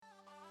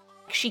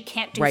she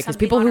can't do right, something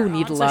because people on who her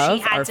need own, love so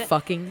she are had to.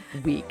 fucking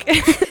weak.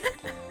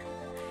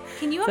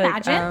 Can you It's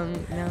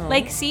imagine? no.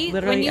 Like, see,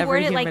 Literally when you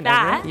every word it like human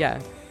that, ever. Yeah,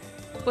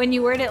 when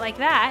you word it like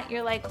that,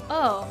 you're like,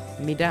 oh,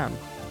 me down.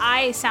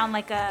 I sound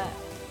like a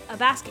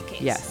basket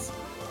case. Yes,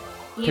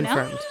 You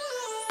confirmed. know?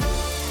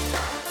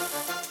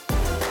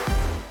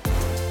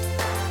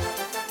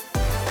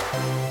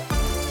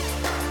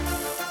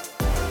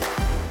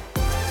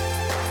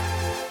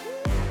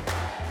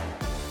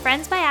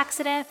 Friends by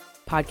accident.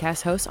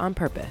 Podcast hosts on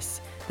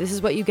purpose. This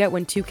is what you get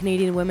when two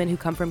Canadian women who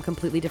come from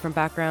completely different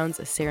backgrounds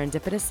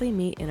serendipitously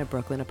meet in a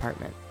Brooklyn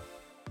apartment.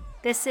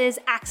 This is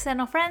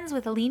Accidental Friends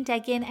with Aline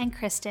Degan and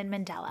Kristen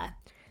Mandela.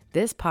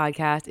 This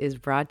podcast is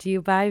brought to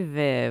you by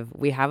Viv.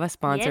 We have a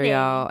sponsor,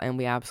 y'all, and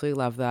we absolutely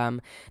love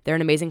them. They're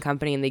an amazing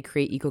company, and they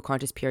create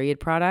eco-conscious period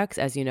products.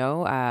 As you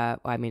know,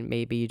 I mean,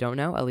 maybe you don't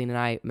know, Aline and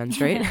I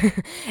menstruate.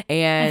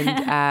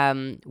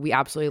 And we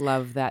absolutely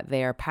love that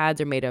their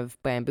pads are made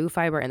of bamboo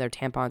fiber and their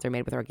tampons are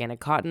made with organic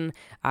cotton.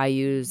 I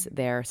use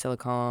their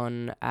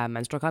silicone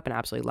menstrual cup and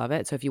absolutely love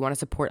it. So if you want to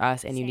support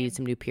us and you need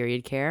some new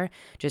period care,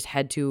 just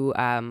head to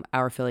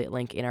our affiliate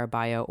link in our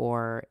bio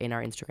or in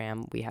our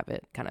Instagram. We have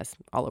it kind of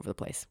all over the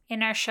place.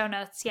 In our show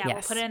notes. Yeah,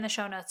 Yes. We'll put it in the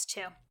show notes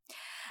too.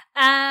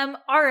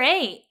 All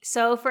right.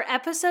 So for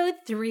episode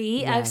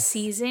 3 of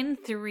season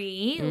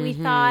 3, we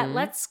thought,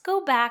 let's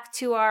go back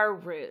to our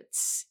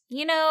roots.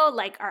 You know,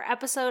 like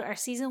our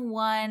season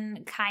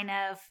 1 kind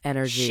of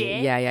energy.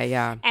 shit.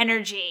 Yeah.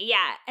 Energy.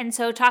 Yeah. And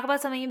so talk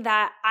about something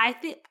that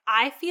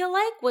I feel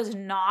like was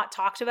not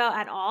talked about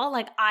at all.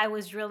 Like I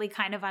was really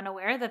kind of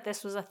unaware that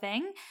this was a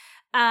thing.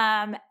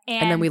 And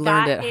then we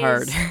learned it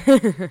hard.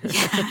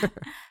 Yeah,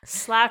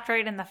 slapped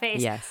right in the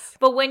face. Yes.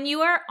 But when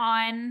you are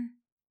on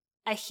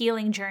a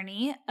healing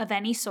journey of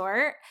any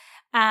sort,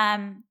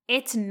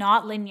 it's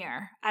not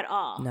linear at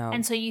all. No.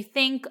 And so you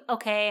think,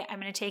 okay, I'm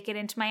going to take it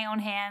into my own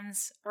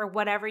hands or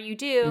whatever you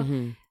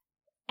do.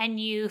 And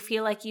you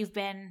feel like you've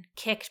been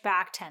kicked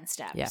back 10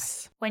 steps.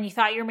 Yes. When you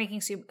thought you were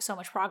making so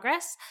much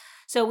progress.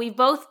 So we've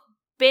both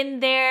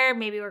been there.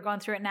 Maybe we're going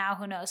through it now.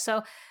 Who knows?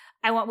 So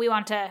we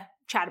want to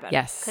chat about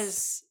it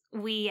because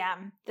we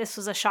this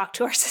was a shock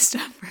to our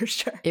system for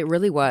sure. It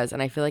really was,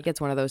 and I feel like it's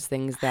one of those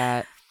things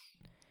that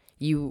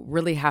you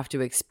really have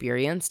to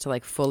experience to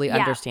like fully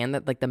understand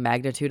that, like the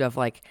magnitude of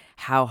like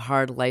how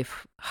hard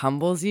life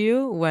humbles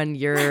you when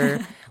you're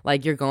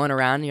like you're going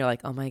around and you're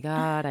like, oh my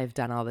god, I've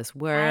done all this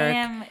work,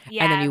 and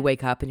then you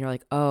wake up and you're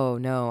like, oh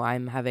no,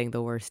 I'm having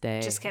the worst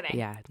day. Just kidding.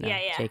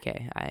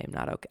 JK, I'm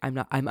not okay.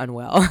 I'm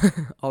unwell.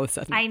 All of a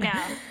sudden, I know.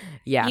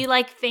 You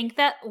like think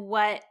that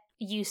what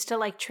used to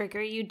like trigger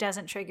you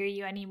doesn't trigger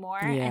you anymore,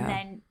 and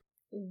then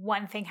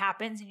one thing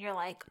happens and you're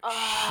like,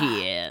 oh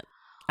shit,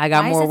 I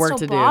got more work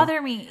to do.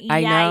 Bother me. I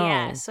know.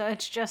 Yeah. So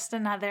it's just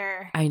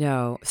another. I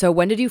know. So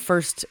when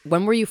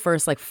were you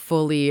first like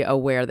fully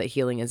aware that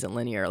healing isn't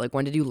linear? Like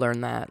when did you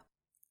learn that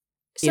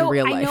in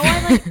real life?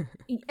 I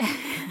know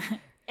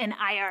in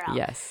IRL.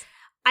 Yes.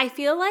 I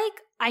feel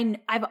like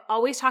I've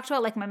always talked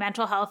about like my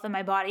mental health and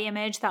my body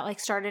image that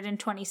like started in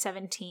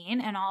 2017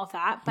 and all of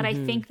that. But I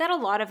think that a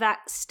lot of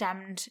that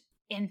stemmed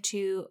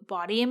into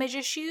body image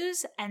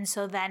issues. And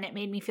so then it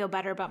made me feel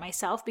better about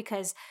myself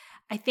because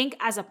I think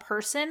as a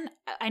person,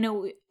 I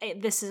know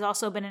this has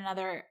also been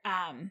another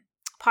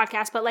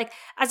podcast, but like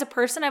as a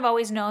person, I've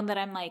always known that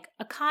I'm like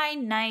a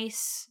kind,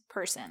 nice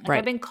person. Like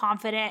I've been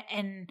confident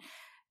in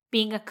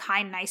being a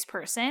kind, nice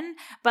person,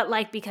 but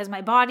like because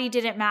my body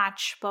didn't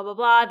match, blah, blah,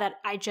 blah,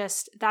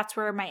 that's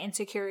where my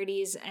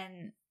insecurities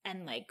and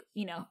like,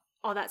 you know,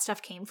 all that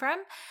stuff came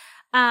from.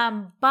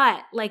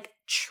 But like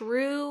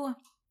true,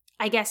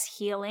 I guess,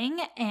 healing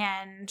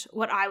and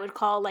what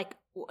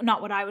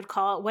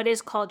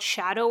is called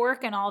shadow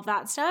work and all of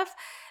that stuff,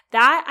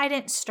 that I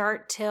didn't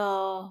start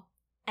till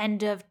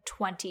end of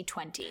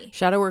 2020.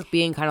 Shadow work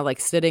being kind of like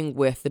sitting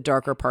with the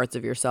darker parts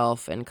of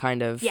yourself and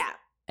kind of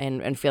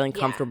and feeling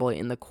comfortable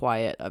in the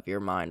quiet of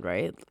your mind,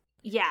 right?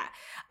 Yeah.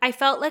 I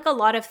felt like a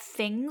lot of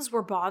things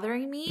were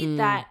bothering me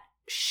that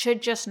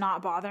should just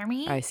not bother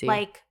me. I see.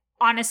 Like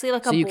honestly,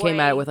 like so you came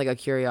at it with like a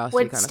curiosity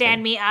would kind of stand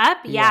thing. me up,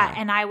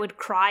 and I would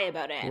cry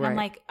about it. And I'm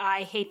Right. like,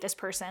 I hate this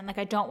person. Like,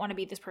 I don't want to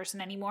be this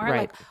person anymore. Right.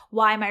 Like,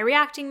 why am I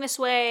reacting this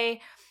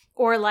way?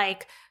 Or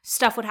like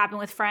stuff would happen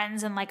with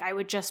friends and like I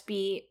would just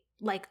be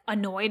like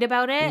annoyed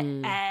about it.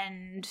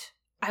 And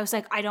I was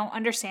like, I don't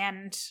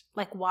understand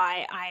like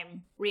why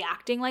I'm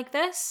reacting like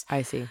this.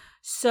 I see.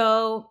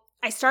 So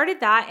I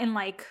started that in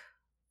like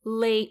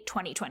late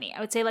 2020.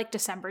 I would say like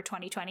December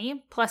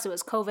 2020. Plus it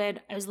was COVID.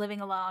 I was living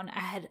alone.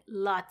 I had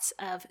lots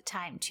of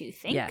time to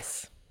think.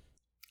 Yes.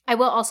 I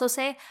will also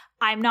say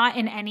I'm not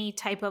in any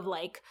type of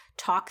like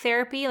talk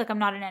therapy. Like I'm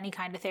not in any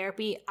kind of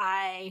therapy.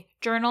 I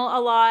journal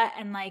a lot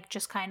and like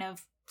just kind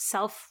of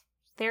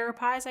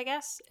self-therapize, I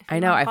guess. I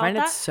know. I find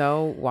it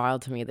so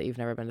wild to me that you've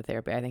never been to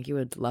therapy. I think you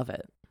would love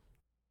it.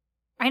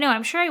 I know.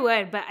 I'm sure I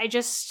would, but I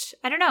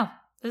don't know.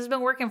 This has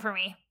been working for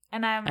me.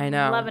 And I'm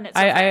loving it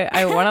so far.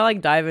 I want to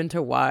like dive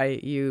into why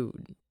you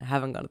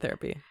haven't gone to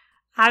therapy.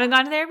 Haven't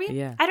gone to therapy?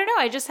 Yeah. I don't know.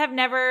 I just have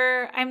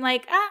never, I'm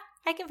like,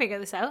 I can figure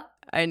this out.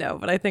 I know,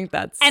 but I think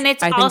that's, and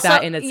it's I think also,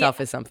 that in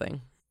itself is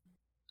something.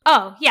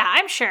 Oh yeah,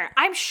 I'm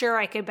sure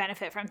I could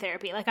benefit from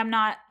therapy. Like I'm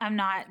not.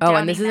 Oh,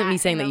 and this isn't me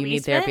saying that you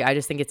need therapy. Bit. I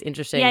just think it's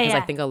interesting because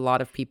I think a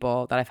lot of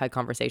people that I've had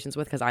conversations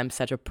with, because I'm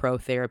such a pro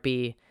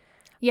therapy.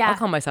 Yeah, I'll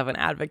call myself an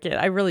advocate.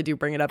 I really do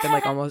bring it up in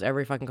like almost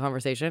every fucking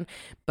conversation.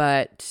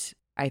 But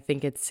I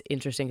think it's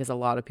interesting because a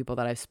lot of people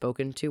that I've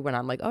spoken to, when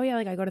I'm like, oh yeah,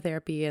 like I go to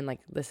therapy and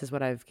like this is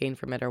what I've gained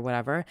from it or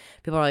whatever,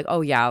 people are like,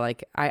 oh yeah,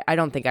 like I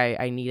don't think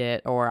I need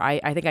it, or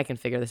I think I can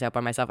figure this out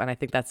by myself. And I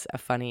think that's a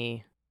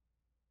funny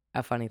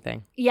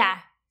thing. Yeah.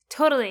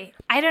 Totally.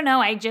 I don't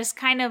know. I just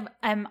kind of,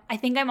 I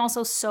think I'm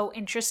also so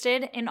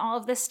interested in all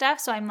of this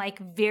stuff. So I'm like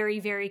very,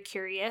 very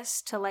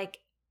curious to like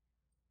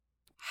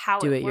how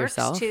do it works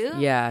yourself too.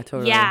 Yeah,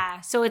 totally.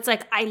 Yeah. So it's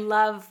like, I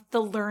love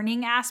the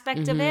learning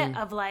aspect of it,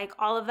 of like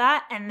all of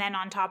that. And then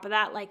on top of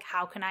that, like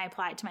how can I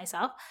apply it to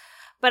myself?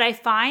 But I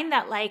find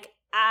that like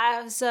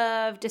as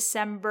of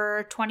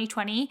December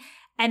 2020,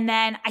 and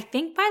then I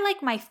think by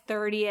like my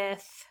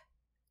 30th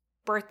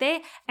birthday,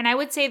 and I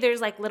would say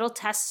there's like little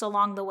tests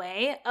along the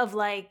way of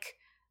like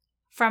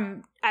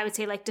from I would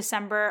say like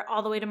December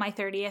all the way to my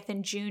 30th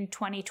in June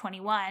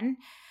 2021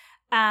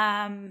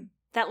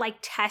 that like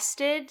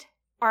tested,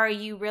 are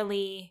you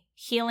really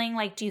healing?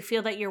 Like, do you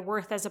feel that your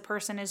worth as a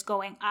person is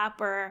going up,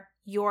 or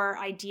your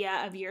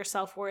idea of your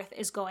self-worth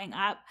is going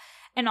up,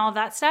 and all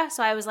that stuff?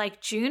 So I was like,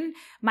 June,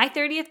 my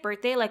 30th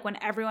birthday, like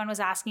when everyone was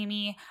asking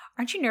me,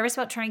 aren't you nervous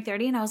about turning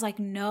 30? And I was like,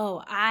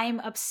 no, I'm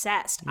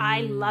obsessed.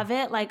 I love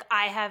it. Like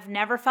I have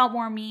never felt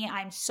more me.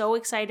 I'm so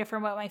excited for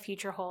what my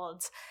future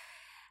holds.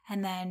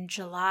 And then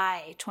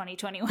July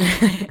 2021.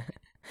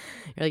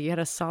 You're like, you had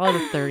a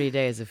solid 30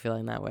 days of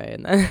feeling that way.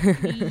 And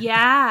then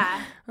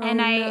yeah.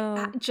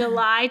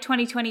 July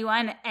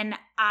 2021, and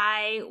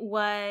I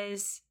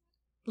was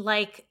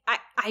like,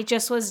 I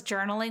just was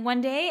journaling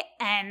one day,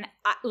 and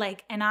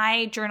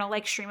I journal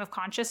like stream of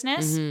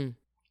consciousness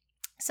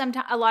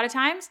a lot of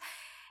times.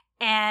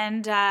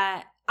 And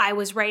I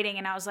was writing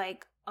and I was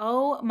like,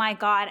 oh my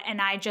God.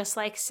 And I just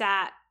like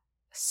sat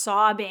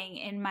sobbing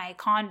in my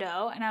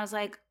condo. And I was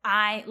like,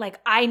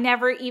 I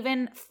never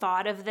even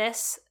thought of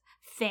this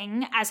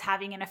thing as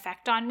having an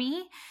effect on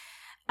me.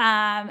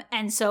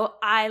 And so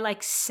I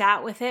like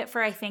sat with it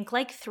for I think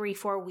like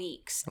 3-4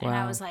 weeks. Wow. And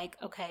I was like,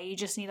 okay, you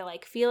just need to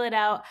like feel it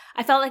out.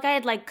 I felt like I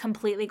had like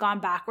completely gone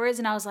backwards,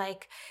 and I was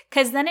like,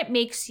 because then it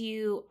makes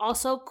you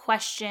also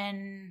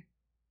question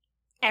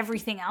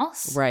everything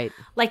else. Right.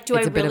 Like, do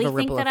I really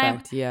think that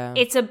effect. Yeah.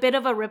 It's a bit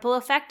of a ripple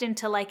effect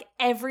into like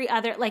every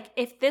other, like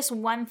if this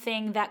one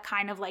thing that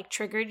kind of like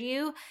triggered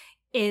you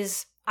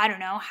is, I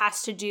don't know,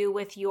 has to do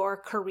with your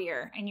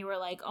career, and you were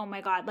like, oh my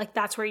God, like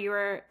that's where you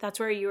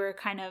were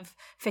kind of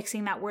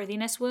fixing that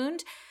worthiness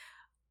wound,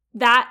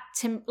 that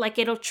to like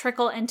it'll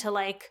trickle into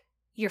like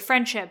your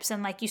friendships,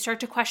 and like you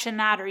start to question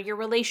that, or your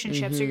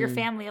relationships or your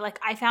family. Like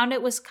I found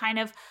it was kind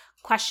of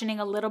questioning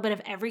a little bit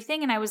of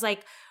everything, and I was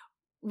like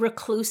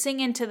reclusing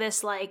into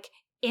this like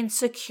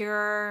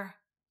insecure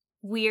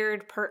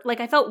weird like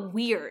I felt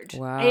weird.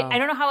 Wow. I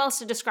don't know how else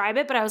to describe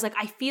it, but I was like,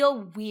 I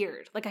feel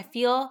weird. Like I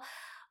feel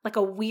like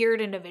a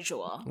weird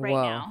individual right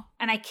now,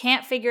 and I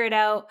can't figure it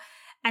out.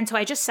 And so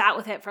I just sat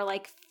with it for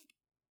like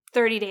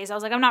 30 days. I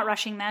was like, I'm not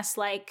rushing this.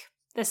 Like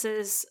this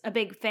is a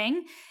big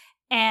thing.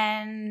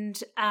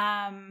 And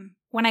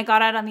when I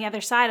got out on the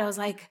other side, I was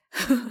like,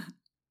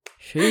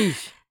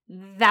 sheesh,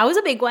 that was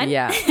a big one.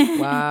 Yeah.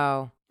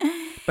 Wow.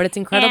 But it's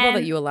incredible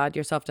that you allowed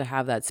yourself to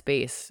have that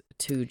space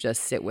to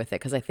just sit with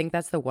it. Because I think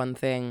that's the one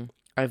thing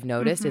I've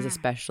noticed is,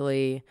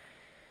 especially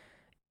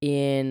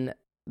in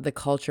the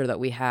culture that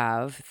we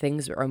have,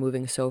 things are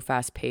moving so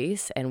fast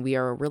paced, and we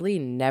are really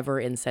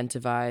never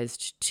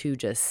incentivized to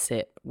just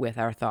sit with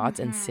our thoughts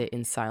and sit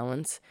in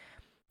silence.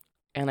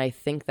 And I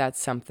think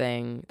that's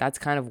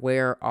kind of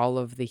where all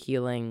of the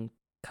healing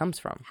comes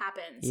from.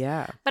 Happens.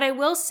 Yeah. But I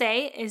will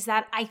say is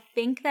that I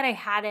think that I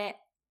had it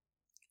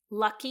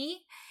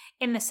lucky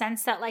in the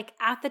sense that like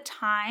at the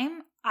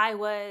time I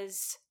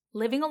was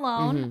living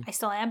alone. I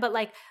still am, but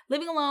like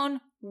living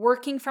alone,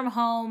 working from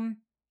home.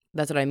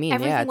 That's what I mean.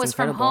 Everything yeah, it's was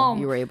incredible. From home.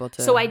 You were able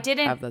to so I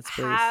didn't have that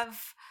space.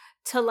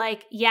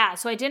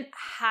 So I didn't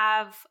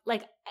have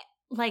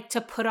like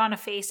to put on a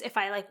face if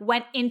I like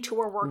went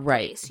into a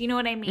workplace. Right. You know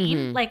what I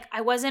mean? Like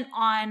I wasn't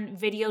on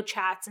video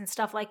chats and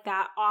stuff like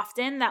that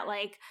often, that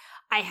like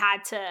I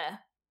had to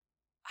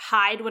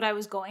hide what I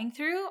was going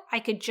through. I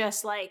could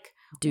just like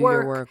do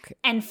your work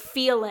and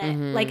feel it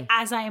like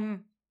as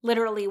I'm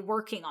literally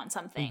working on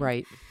something.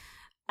 Right.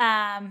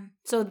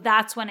 So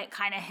that's when it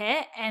kind of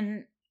hit,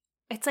 and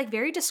it's like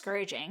very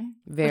discouraging.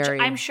 Very.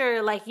 Which I'm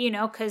sure like, you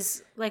know,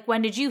 because like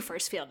when did you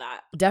first feel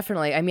that?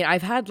 Definitely. I mean,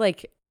 I've had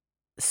like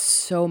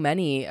so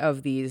many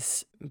of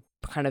these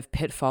kind of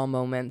pitfall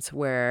moments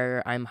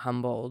where I'm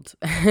humbled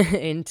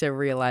into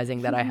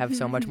realizing that I have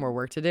so much more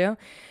work to do.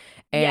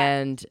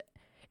 And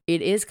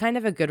it is kind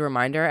of a good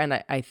reminder.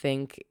 And I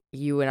think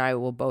you and I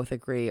will both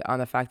agree on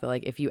the fact that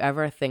like if you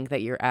ever think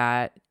that you're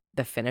at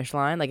the finish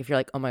line, like if you're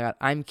like, oh my God,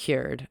 I'm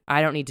cured,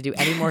 I don't need to do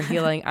any more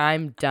healing,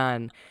 I'm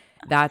done.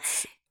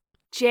 That's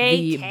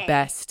the JK.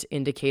 best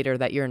indicator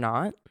that you're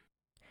not,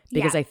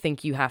 because Yeah. I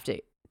think you have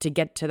to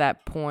get to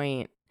that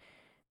point.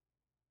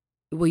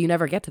 Well, you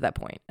never get to that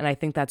point. And I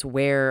think that's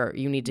where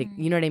you need to,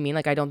 you know what I mean?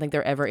 Like, I don't think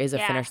there ever is a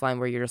Yeah. finish line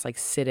where you're just like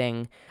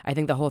sitting. I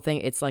think the whole thing,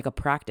 it's like a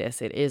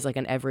practice. It is like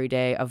an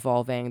everyday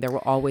evolving. There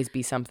will always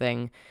be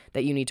something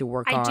that you need to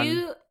work on.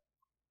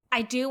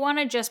 I do want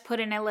to just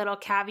put in a little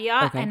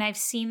caveat, Okay. and I've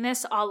seen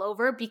this all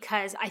over,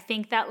 because I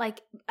think that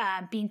like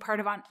being part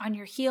of on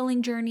your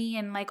healing journey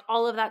and like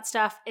all of that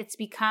stuff, it's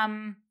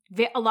become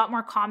a lot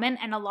more common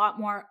and a lot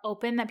more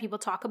open that people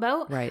talk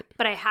about. Right.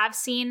 But I have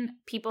seen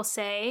people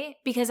say,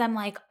 because I'm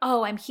like,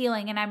 oh, I'm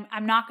healing and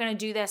I'm not going to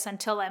do this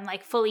until I'm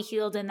like fully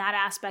healed in that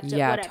aspect of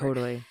Yeah, whatever.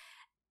 totally.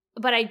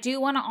 But I do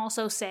want to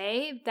also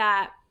say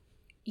that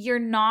you're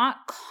not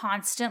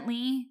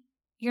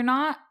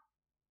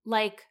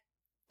like,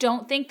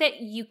 don't think that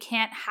you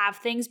can't have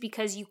things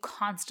because you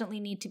constantly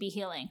need to be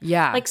healing.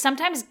 Yeah. Like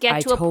sometimes get I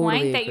to a totally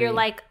point that you're agree.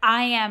 like,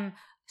 I am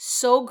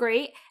so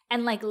great,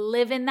 and like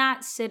live in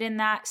that, sit in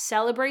that,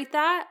 celebrate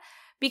that,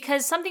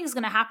 because something's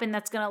going to happen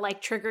that's going to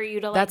like trigger you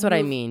to like That's what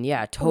I move mean.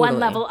 Yeah, totally. one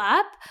level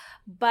up.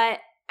 But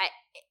I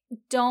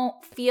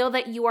don't feel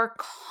that you are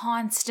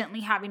constantly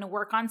having to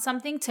work on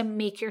something to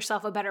make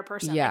yourself a better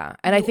person. Yeah. Like,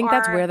 And I you think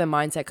that's are- where the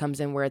mindset comes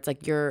in, where it's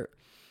like you're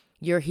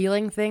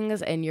healing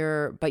things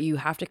but you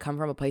have to come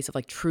from a place of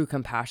like true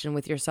compassion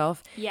with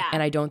yourself. Yeah.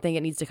 And I don't think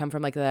it needs to come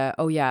from like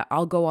oh yeah,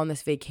 I'll go on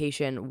this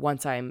vacation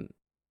once I'm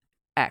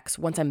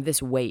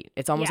this weight.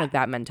 It's almost Yeah. like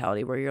that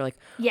mentality where you're like,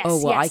 Yes,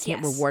 oh, well, I yes,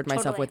 can't yes, reward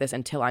myself totally. with this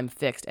until I'm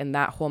fixed. And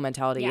that whole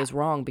mentality Yeah. is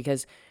wrong,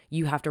 because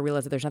you have to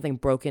realize that there's nothing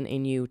broken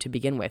in you to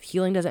begin with.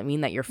 Healing doesn't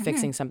mean that you're Mm-hmm.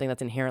 fixing something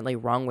that's inherently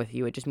wrong with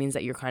you. It just means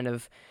that you're kind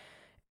of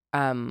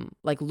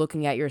like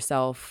looking at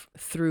yourself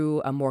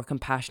through a more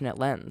compassionate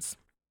lens,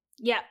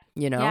 Yeah.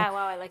 you know? Yeah.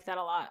 Wow. I like that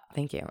a lot.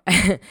 Thank you.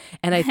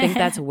 And I think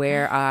that's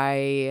where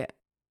I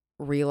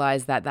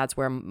realized that that's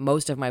where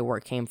most of my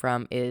work came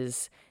from,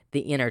 is the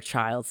inner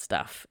child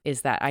stuff,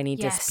 is that I need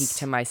to speak Yes.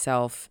 to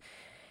myself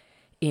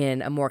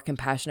in a more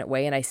compassionate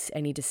way. And I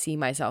need to see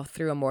myself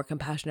through a more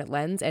compassionate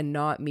lens and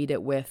not meet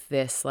it with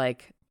this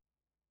like,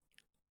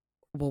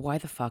 well, why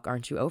the fuck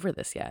aren't you over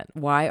this yet?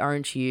 Why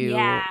aren't you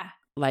Yeah.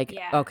 like,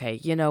 Yeah. okay,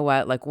 you know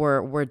what? Like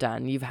we're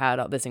done. You've had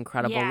all this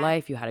incredible Yeah.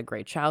 life. You had a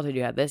great childhood.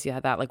 You had this, you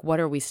had that. Like, what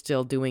are we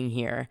still doing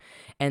here?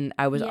 And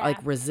I was Yeah. like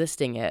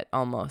resisting it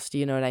almost,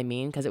 you know what I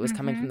mean? Because it was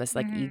coming from Mhm, this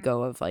like mhm.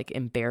 ego of like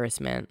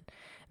embarrassment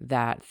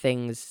that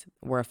things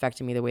were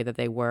affecting me the way that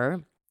they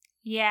were.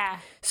 Yeah.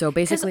 So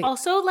Because basically,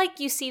 also, like,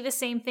 you see the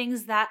same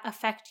things that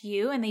affect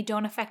you and they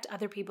don't affect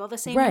other people the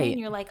same way. Right. And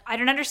you're like, I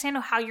don't understand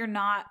how you're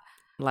not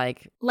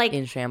like like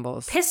in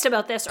shambles. pissed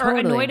about this or Totally.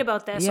 annoyed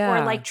about this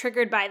Yeah. or like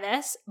triggered by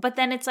this. But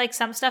then it's like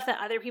some stuff that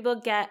other people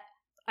get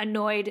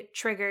annoyed,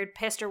 triggered,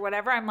 pissed, or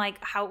whatever. I'm like,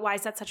 why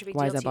is that such a big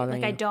Why is deal that to you?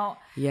 bothering Like, I you? don't,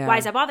 Yeah. why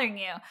is that bothering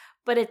you?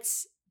 But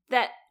it's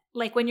that,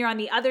 like, when you're on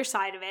the other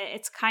side of it,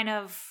 it's kind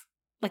of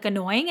like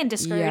annoying and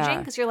discouraging Yeah.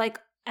 because you're like,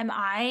 am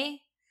I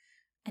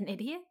an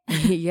idiot?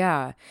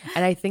 Yeah.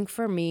 And I think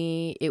for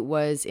me, it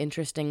was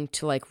interesting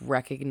to like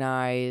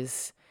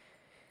recognize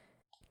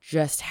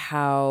just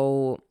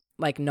how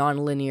like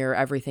nonlinear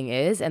everything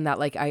is, and that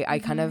like I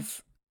kind Mhm.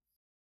 of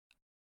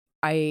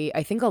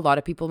I think a lot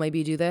of people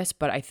maybe do this,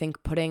 but I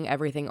think putting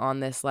everything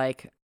on this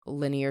like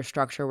linear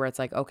structure where it's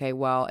like, okay,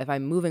 well, if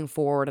I'm moving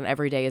forward and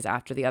every day is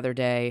after the other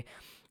day,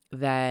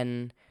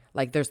 then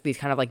like there's these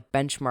kind of like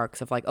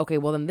benchmarks of like, okay,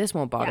 well then this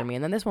won't bother Yeah. me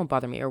and then this won't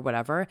bother me or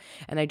whatever.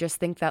 And I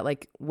just think that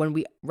like when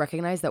we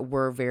recognize that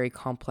we're very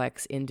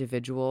complex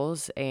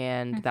individuals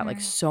and that like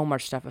Mhm. so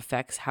much stuff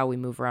affects how we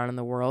move around in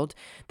the world,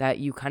 that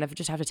you kind of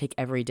just have to take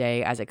every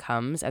day as it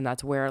comes. And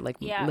that's where like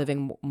Yeah.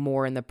 living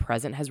more in the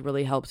present has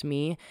really helped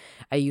me.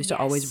 I used to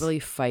always Yes. really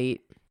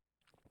fight.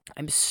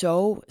 I'm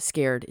so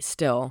scared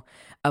still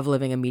of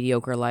living a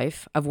mediocre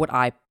life, of what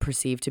I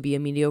perceive to be a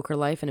mediocre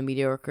life and a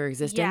mediocre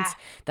existence, Yeah.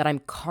 that I'm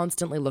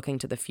constantly looking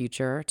to the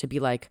future to be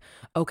like,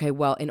 okay,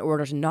 well, in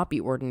order to not be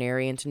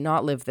ordinary and to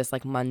not live this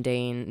like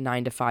mundane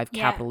 9 to 5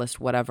 Yeah. capitalist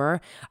whatever,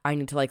 I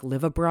need to like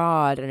live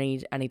abroad, and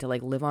I need to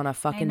like live on a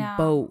fucking know.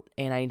 boat,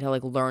 and I need to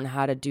like learn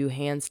how to do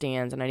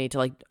handstands, and I need to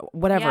like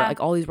whatever, Yeah. like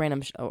all this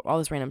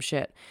random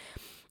shit.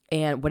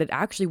 And what it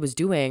actually was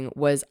doing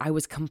was I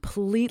was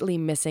completely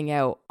missing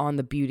out on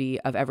the beauty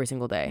of every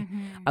single day.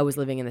 Mhm. I was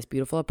living in this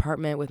beautiful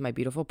apartment with my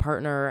beautiful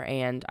partner,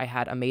 and I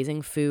had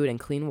amazing food and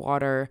clean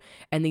water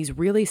and these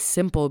really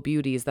simple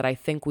beauties that I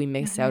think we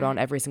miss out on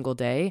every single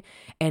day.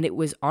 And it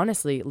was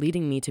honestly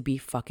leading me to be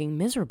fucking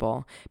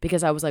miserable,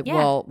 because I was like, Yeah.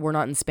 well, we're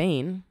not in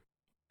Spain.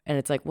 And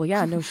it's like, well,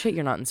 yeah, no shit,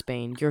 you're not in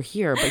Spain. You're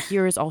here, but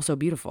here is also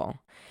beautiful.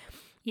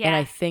 Yeah. And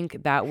I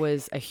think that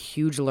was a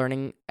huge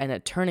learning and a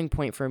turning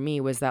point for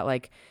me, was that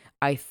like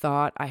I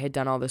thought I had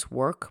done all this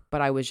work,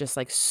 but I was just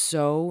like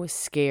so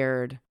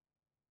scared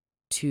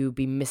to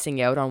be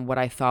missing out on what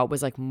I thought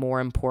was like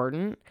more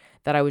important,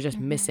 that I was just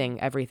Mhm. missing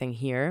everything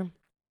here.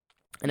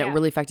 And it Yeah.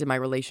 really affected my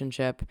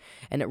relationship,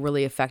 and it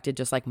really affected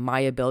just like my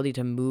ability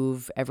to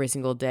move every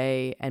single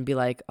day and be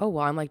like, oh,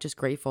 well, I'm like just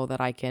grateful that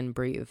I can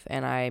breathe,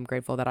 and I'm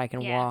grateful that I can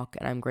Yeah. walk,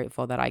 and I'm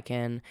grateful that I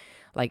can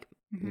like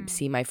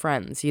see my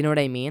friends. You know what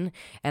I mean?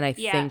 And I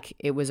Yeah. think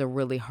it was a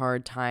really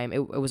hard time.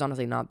 It was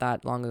honestly not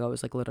that long ago. It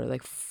was like literally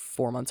like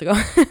 4 months ago.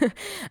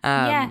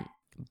 Yeah.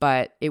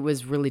 But it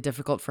was really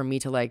difficult for me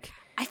to like.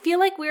 I feel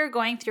like we were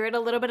going through it a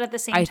little bit at the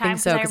same I time. think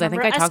so, because I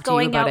think I us talked to you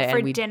going about out it, for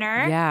and we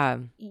dinner. Yeah.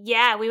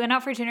 Yeah, we went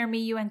out for dinner, me,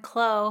 you, and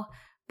Chloe,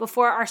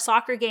 before our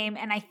soccer game,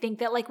 and I think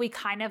that like we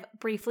kind of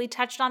briefly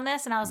touched on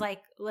this, and I was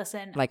like,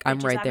 "Listen, Like, I'm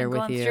bitches, right I've there been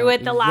with going you." through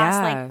it the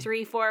last Yeah. like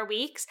 3-4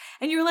 weeks,"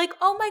 and you're like,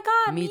 "Oh my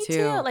god, Me me too.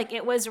 too!" Like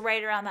it was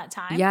right around that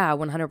time. Yeah,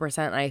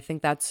 100%. And I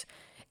think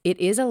it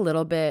is a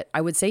little bit,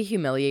 I would say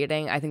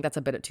humiliating. I think that's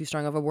a bit too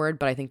strong of a word,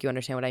 but I think you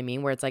understand what I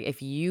mean, where it's like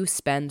if you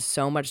spend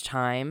so much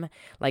time,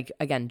 like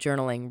again,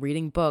 journaling,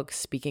 reading books,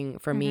 speaking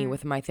for me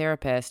with my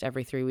therapist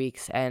every 3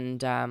 weeks,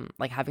 and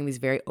like having these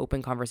very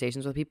open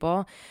conversations with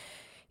people,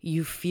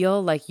 you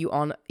feel like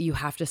you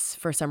have to,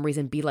 for some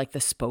reason, be like the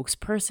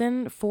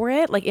spokesperson for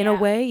it, like in a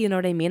way, you know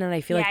what I mean? And I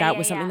feel like that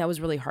was something that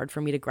was really hard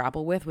for me to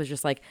grapple with, was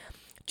just like,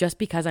 just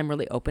because I'm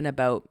really open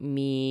about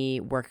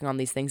me working on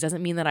these things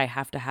doesn't mean that I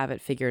have to have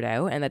it figured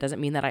out. And that doesn't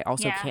mean that I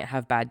also can't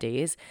have bad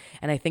days.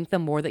 And I think the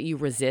more that you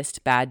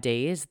resist bad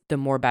days, the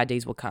more bad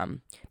days will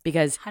come,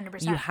 because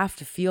 100%. you have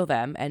to feel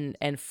them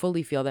and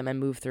fully feel them and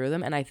move through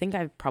them. And I think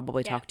I've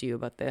probably talked to you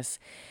about this,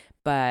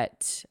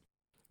 but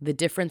the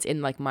difference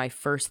in like my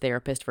first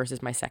therapist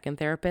versus my second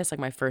therapist, like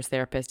my first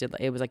therapist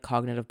it was like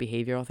cognitive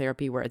behavioral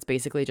therapy, where it's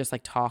basically just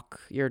like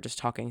you're just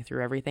talking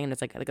through everything. And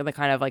it's like the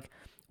kind of like,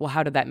 well,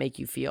 how did that make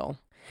you feel?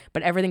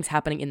 But everything's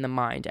happening in the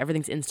mind.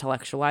 Everything's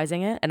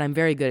intellectualizing it. And I'm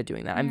very good at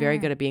doing that. I'm very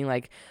good at being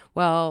like,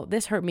 well,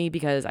 this hurt me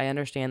because I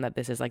understand that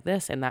this is like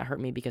this, and that hurt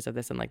me because of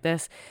this and like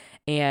this.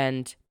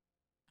 And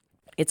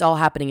it's all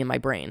happening in my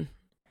brain.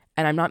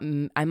 And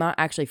I'm not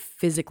actually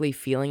physically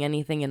feeling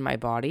anything in my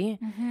body.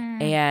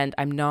 And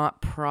I'm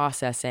not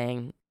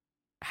processing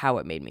how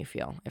it made me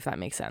feel, if that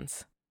makes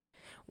sense.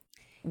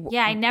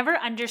 Yeah, I never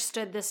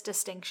understood this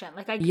distinction.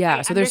 Like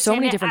so there's so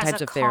many different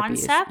types of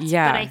therapies. therapies.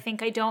 Yeah, but I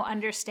think I don't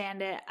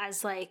understand it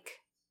as like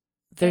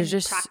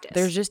there's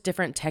practice. just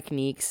different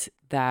techniques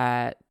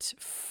that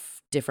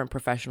different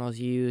professionals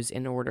use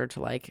in order to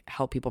like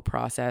help people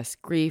process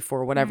grief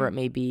or whatever it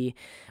may be,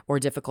 or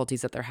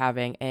difficulties that they're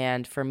having.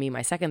 And for me,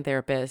 my second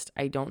therapist,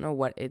 I don't know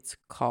what it's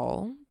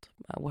called,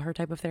 what her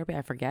type of therapy,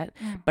 I forget,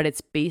 but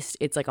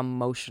it's like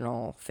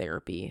emotional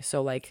therapy.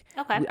 So like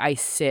I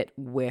sit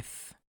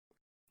with,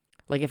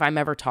 like if I'm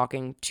ever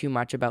talking too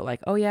much about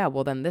like, oh yeah,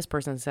 well then this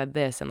person said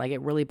this, and like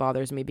it really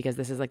bothers me because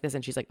this is like this,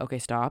 and she's like, okay,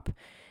 stop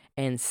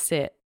and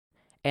sit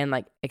and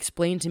like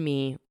explain to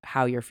me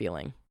how you're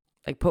feeling.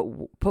 Like put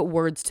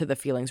words to the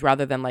feelings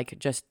rather than like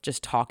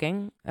just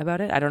talking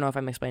about it. I don't know if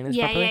I'm explaining this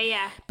properly.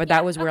 Yeah. But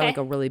that was where like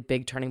a really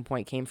big turning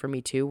point came for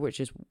me too, which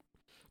is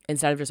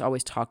instead of just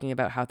always talking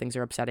about how things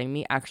are upsetting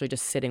me, actually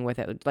just sitting with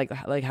it, like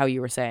how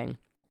you were saying,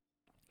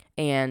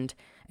 and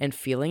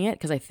feeling it.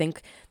 Because I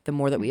think the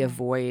more that we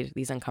avoid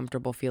these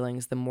uncomfortable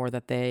feelings, the more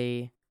that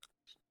they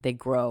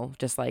grow,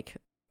 just like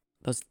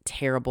those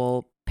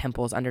terrible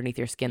pimples underneath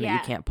your skin that you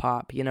can't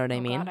pop. You know what I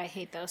mean? God, I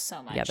hate those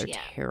so much. Yeah, they're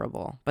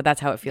terrible. But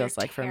that's how it feels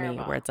like for me,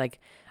 where it's like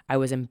I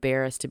was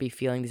embarrassed to be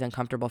feeling these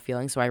uncomfortable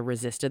feelings, so I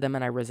resisted them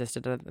and I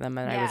resisted them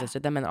and I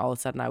resisted them, and all of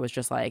a sudden I was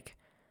just like,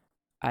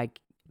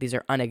 these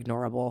are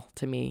unignorable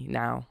to me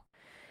now.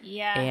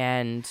 Yeah.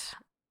 And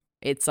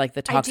it's like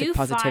the toxic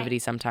positivity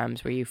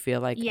sometimes, where you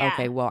feel like,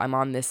 okay, well, I'm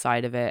on this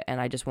side of it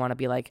and I just want to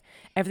be like,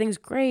 everything's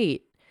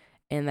great.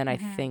 And then I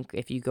think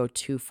if you go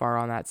too far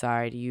on that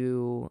side,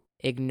 you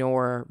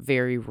ignore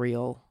very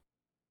real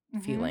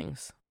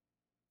feelings.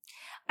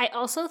 I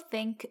also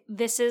think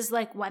this is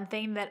like one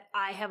thing that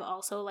I have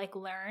also like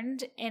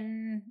learned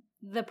in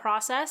the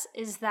process,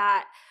 is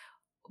that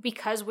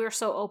because we're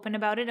so open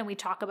about it and we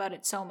talk about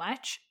it so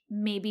much,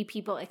 maybe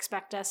people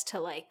expect us to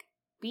like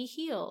be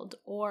healed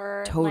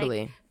or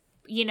totally, like,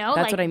 you know,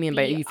 that's like what I mean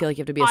by you feel like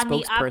you have to be a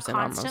spokesperson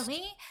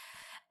constantly.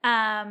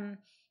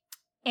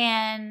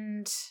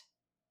 And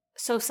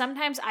so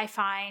sometimes I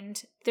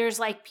find there's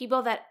like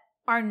people that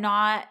are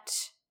not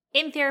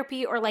in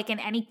therapy or like in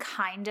any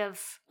kind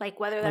of like,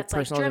 whether that's like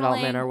personal journaling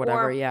development or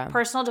whatever,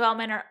 personal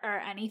development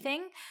or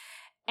anything.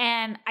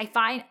 And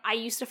I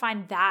used to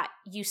find that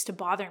used to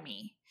bother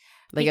me.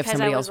 Like if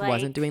somebody else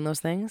wasn't doing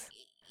those things?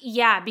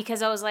 Yeah,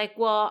 because I was like,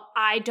 well,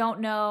 I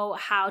don't know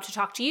how to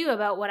talk to you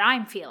about what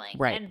I'm feeling,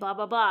 right, and blah,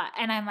 blah, blah.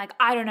 And I'm like,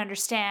 I don't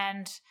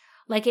understand.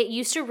 Like it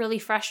used to really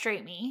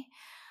frustrate me.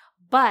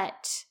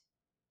 But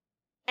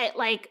it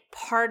like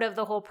part of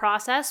the whole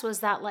process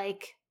was that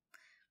like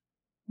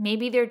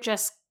maybe they're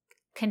just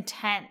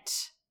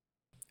content,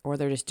 or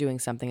they're just doing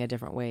something a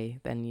different way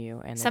than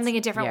you, and something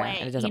a different way,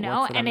 and it doesn't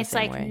work for them, and it's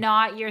like way.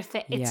 Not your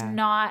thing. It's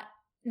not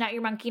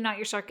your monkey, not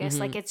your circus.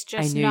 Like it's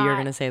just. I knew you were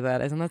gonna say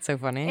that. Isn't that so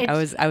funny? I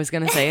was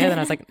gonna say it, and I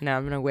was like, no,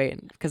 I'm gonna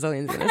wait because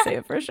Aline's gonna say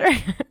it for sure.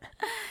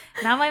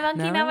 Not my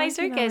monkey, not my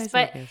circus.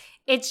 But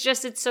it's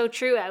so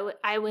true.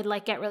 I would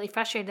like get really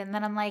frustrated, and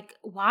then I'm like,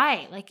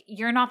 why? Like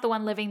you're not the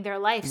one living their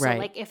life. So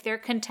like if they're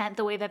content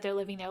the way that they're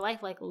living their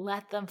life, like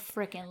let them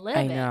freaking live.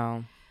 I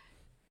know.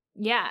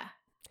 Yeah.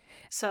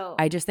 So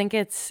I just think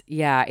it's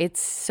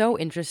so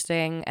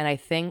interesting. And I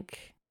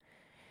think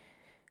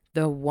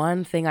the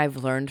one thing I've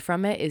learned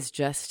from it is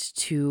just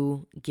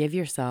to give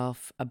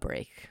yourself a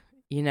break,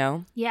 you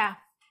know? yeah.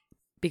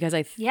 Because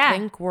I Yeah.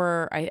 think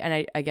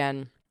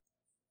again,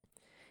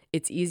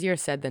 it's easier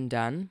said than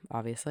done,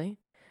 obviously.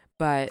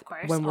 But Of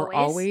course. when we're Always.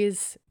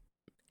 always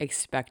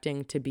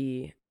expecting to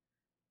be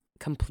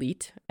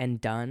complete and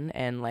done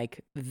and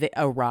like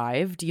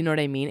arrived, you know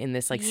what I mean, in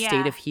this like state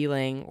Yeah. of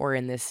healing or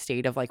in this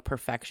state of like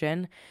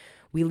perfection,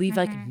 we leave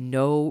like Mm-hmm.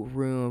 no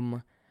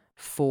room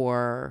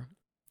for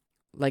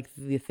like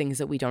the things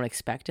that we don't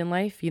expect in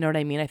life. You know what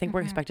I mean? I think we're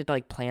Mm-hmm. expected to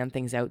like plan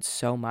things out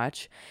so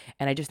much.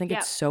 And I just think it's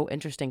Yep. so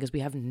interesting because we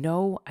have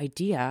no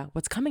idea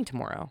what's coming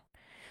tomorrow.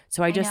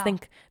 So I I just know.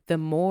 think the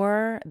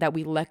more that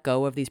we let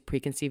go of these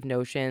preconceived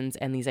notions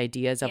and these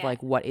ideas of Yeah.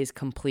 like what is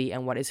complete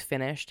and what is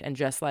finished and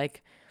just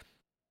like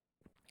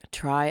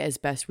try as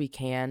best we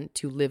can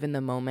to live in the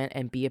moment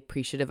and be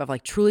appreciative of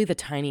like truly the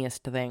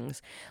tiniest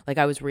things. Like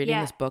I was reading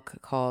Yeah. this book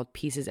called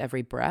Peace is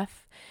Every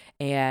Breath,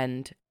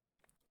 and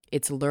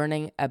it's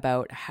learning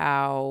about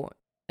how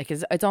like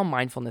it's all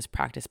mindfulness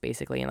practice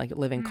basically and like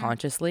living Mm.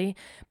 consciously,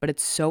 but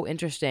it's so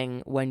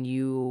interesting when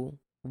you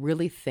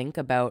really think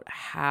about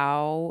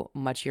how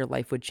much your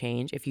life would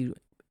change if you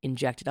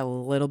injected a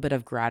little bit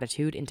of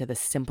gratitude into the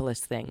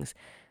simplest things.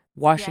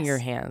 Washing your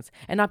Yes. hands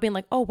and not being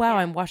like, oh, wow, Yeah.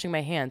 I'm washing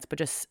my hands, but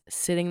just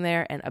sitting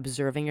there and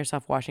observing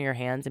yourself washing your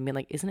hands and being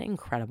like, isn't it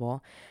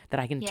incredible that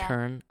I can Yeah.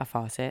 turn a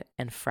faucet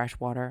and fresh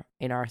water,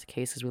 in our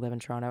case, because we live in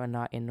Toronto and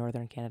not in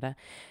Northern Canada,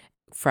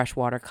 fresh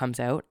water comes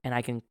out and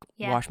I can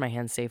Yeah. wash my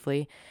hands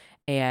safely.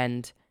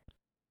 And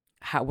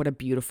what a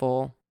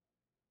beautiful,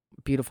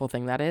 beautiful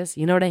thing that is.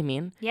 You know what I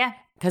mean? Yeah.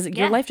 Because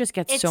your Yeah. life just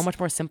gets so It's much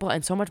more simple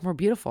and so much more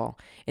beautiful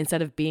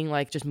instead of being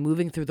like just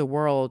moving through the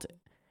world,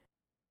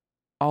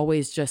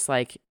 always just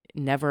like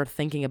never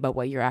thinking about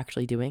what you're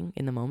actually doing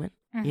in the moment.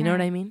 You know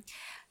what mm-hmm. I mean?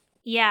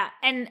 Yeah.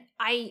 And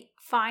I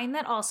find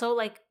that also,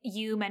 like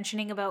you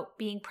mentioning about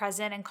being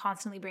present and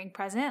constantly being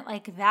present,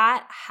 like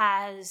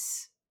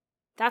that's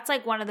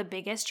like one of the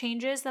biggest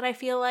changes that I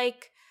feel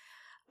like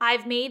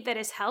I've made that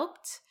has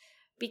helped.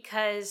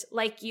 Because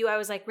like you, I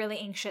was like really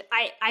anxious.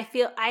 I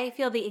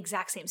feel the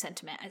exact same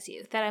sentiment as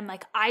you, that I'm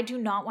like, I do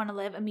not want to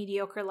live a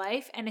mediocre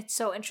life. And it's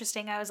so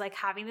interesting. I was like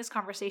having this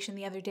conversation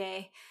the other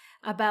day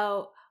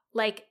about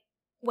like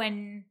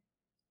when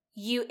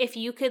if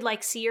you could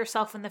like see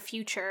yourself in the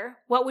future,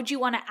 what would you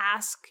want to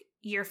ask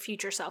your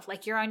future self?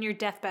 Like you're on your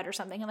deathbed or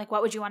something, and like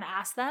what would you want to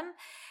ask them?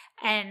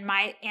 And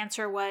my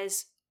answer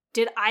was,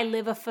 did I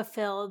live a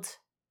fulfilled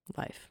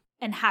Life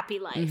and happy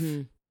life?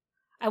 Mm-hmm.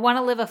 I want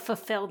to live a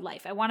fulfilled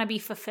life. I want to be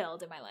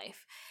fulfilled in my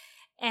life.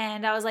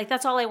 And I was like,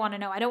 that's all I want to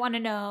know. I don't want to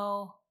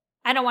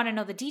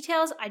know the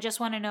details. I just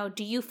want to know,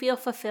 do you feel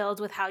fulfilled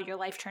with how your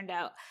life turned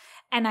out?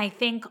 And I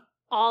think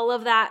all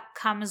of that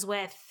comes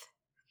with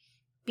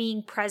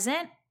being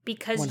present,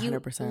 because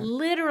 100%. you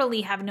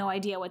literally have no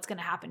idea what's going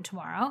to happen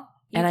tomorrow.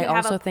 You And I could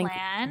have also a think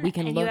plan we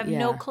can and look, you have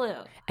no clue.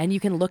 And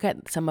you can look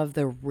at some of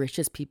the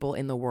richest people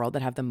in the world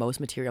that have the most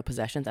material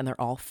possessions, and they're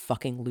all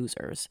fucking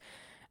losers.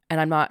 And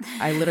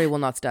I literally will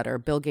not stutter.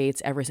 Bill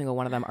Gates, every single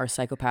one of them are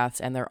psychopaths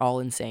and they're all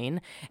insane.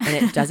 And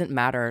it doesn't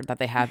matter that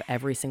they have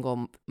every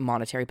single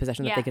monetary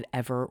possession that they could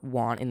ever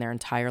want in their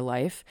entire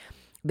life.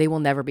 They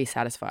will never be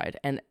satisfied.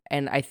 And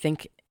I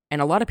think,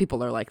 and a lot of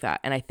people are like that.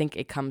 And I think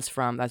it comes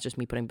from, that's just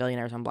me putting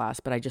billionaires on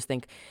blast, but I just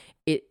think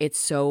it's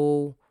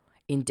so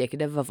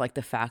indicative of like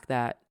the fact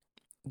that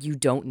you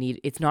don't need,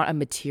 it's not a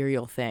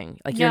material thing.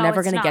 Like you're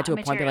never going to get to a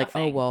point where like,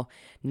 oh, well,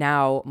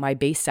 now my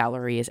base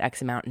salary is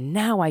X amount.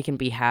 Now I can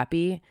be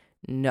happy.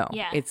 No,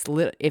 it's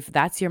if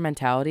that's your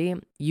mentality,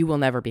 you will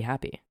never be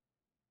happy.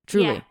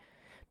 Truly.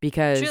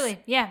 Because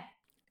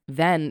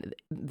then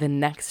the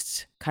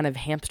next kind of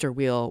hamster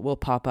wheel will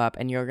pop up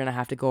and you're going to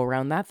have to go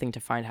around that thing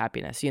to find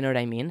happiness. You know what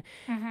I mean?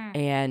 Mm-hmm.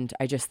 And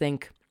I just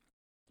think,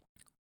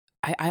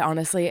 I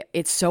honestly,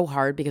 it's so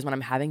hard because when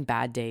I'm having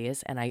bad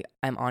days and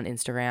I'm on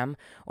Instagram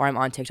or I'm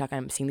on TikTok,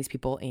 I'm seeing these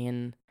people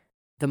in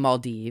the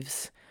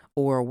Maldives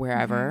or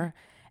wherever,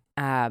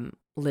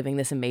 living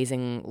this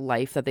amazing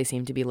life that they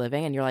seem to be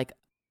living. And you're like,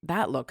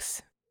 that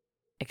looks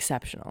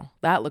exceptional.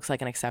 That looks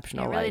like an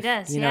exceptional life. It really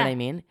does. You know what I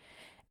mean?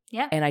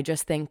 Yeah. And I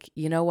just think,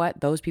 you know what?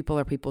 Those people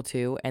are people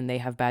too, and they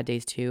have bad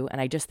days too. And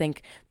I just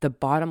think the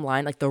bottom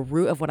line, like the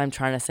root of what I'm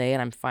trying to say,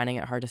 and I'm finding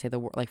it hard to say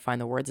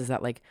find the words, is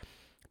that like,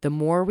 the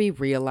more we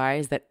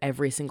realize that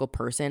every single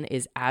person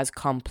is as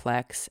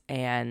complex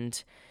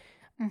and,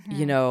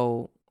 you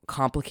know,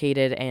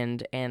 complicated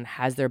and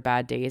has their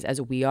bad days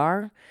as we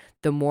are,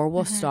 the more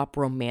we'll stop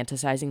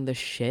romanticizing the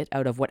shit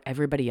out of what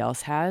everybody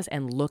else has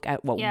and look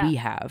at what we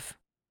have.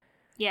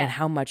 Yeah. And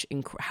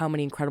how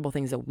many incredible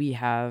things that we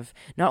have,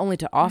 not only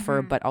to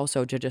offer, but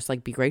also to just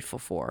like be grateful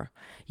for.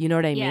 You know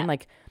what I mean?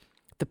 Like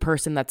the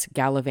person that's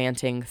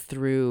gallivanting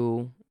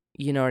through,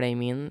 you know what I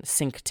mean,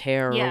 Cinque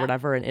Terre or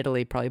whatever in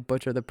Italy, probably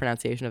butcher the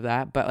pronunciation of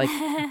that, but like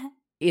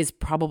is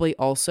probably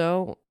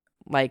also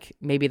like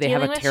maybe they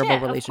have Dealing a with terrible shit,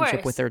 of relationship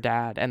with course. their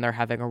dad and they're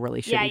having a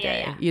really Yeah, shitty yeah,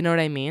 day. yeah. You know what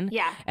I mean?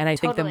 Yeah, And I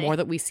think the totally. more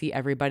that we see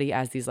everybody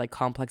as these like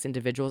complex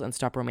individuals and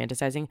stop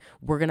romanticizing,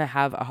 we're going to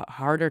have a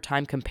harder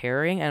time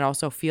comparing and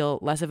also feel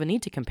less of a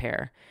need to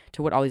compare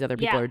to what all these other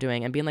people Yeah. are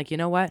doing and being like, you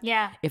know what?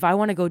 Yeah. If I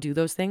want to go do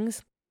those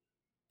things,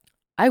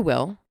 I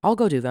will. I'll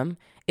go do them.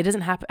 It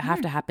doesn't have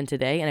to happen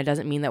today, and it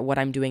doesn't mean that what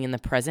I'm doing in the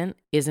present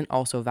isn't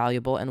also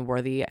valuable and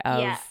worthy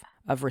Yeah.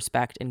 of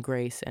respect and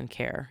grace and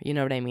care. You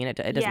know what I mean? It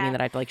doesn't mean Yeah.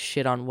 that I have to like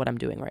shit on what I'm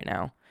doing right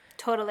now.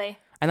 Totally.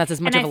 And that's as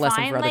much And of I a lesson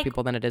find, for other like-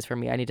 people than it is for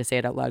me. I need to say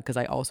it out loud because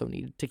I also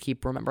need to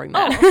keep remembering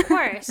that. Oh, of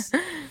course.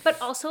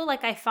 But also,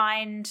 like, I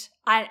find,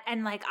 I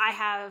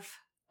have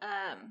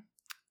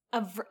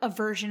a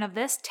version of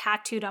this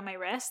tattooed on my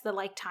wrist, the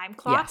like time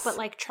clock, Yes. but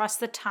like trust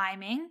the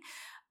timing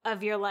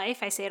of your life.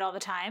 I say it all the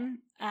time.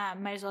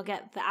 Might as well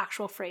get the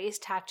actual phrase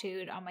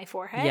tattooed on my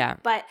forehead. Yeah.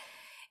 But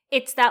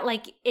it's that,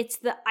 like, it's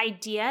the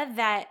idea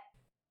that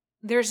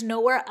there's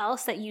nowhere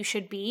else that you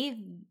should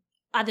be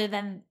other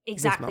than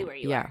exactly where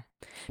you are.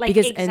 Like,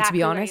 Because, exactly and to be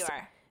where honest, you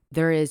are.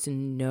 there is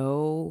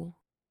no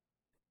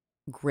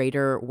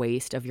greater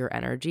waste of your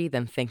energy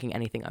than thinking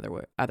anything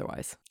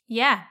otherwise.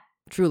 Yeah.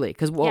 Truly.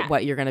 Because Yeah.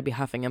 what you're going to be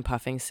huffing and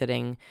puffing,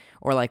 sitting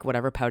or like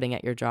whatever, pouting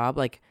at your job,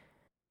 like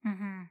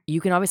Mm-hmm.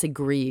 you can obviously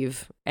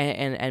grieve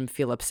and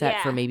feel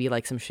upset for Yeah. maybe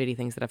like some shitty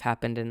things that have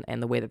happened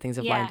and the way that things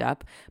have lined Yeah.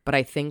 up. But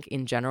I think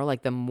in general,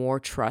 like the more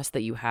trust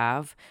that you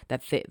have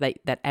that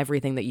that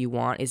everything that you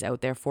want is out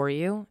there for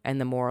you,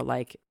 and the more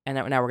like, and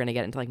now we're going to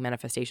get into like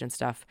manifestation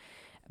stuff.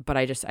 But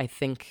I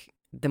think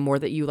the more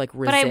that you like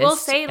resist I will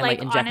say, and like,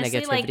 inject honestly,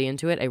 negativity like,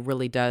 into it, it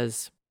really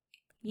does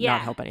yeah.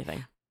 not help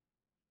anything.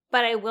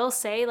 But I will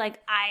say,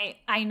 like,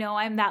 I know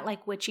I'm that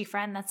like witchy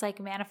friend that's like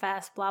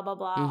manifest, blah, blah,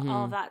 blah,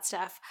 all of that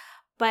stuff.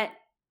 But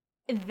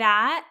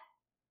that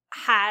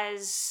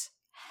has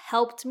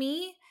helped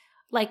me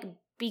like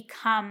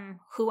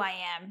become who I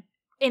am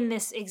in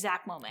this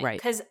exact moment. Right.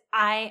 Because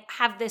I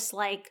have this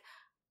like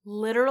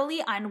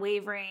literally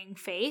unwavering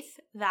faith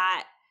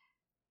that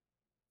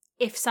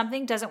if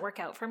something doesn't work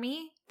out for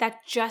me, that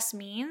just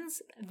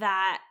means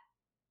that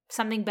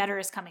something better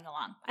is coming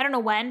along. I don't know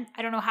when.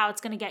 I don't know how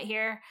it's going to get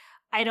here.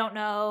 I don't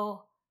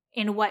know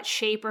in what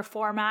shape or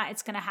format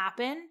it's going to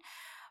happen.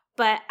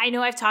 But I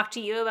know I've talked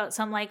to you about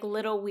some like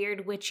little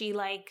weird witchy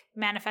like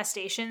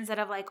manifestations that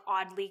have like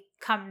oddly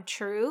come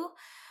true.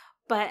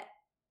 But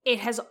it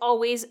has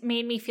always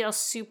made me feel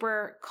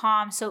super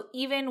calm. So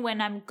even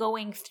when I'm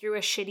going through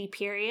a shitty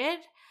period,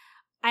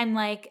 I'm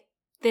like,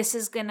 this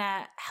is going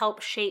to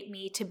help shape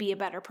me to be a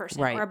better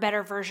person Right. or a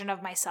better version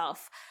of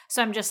myself.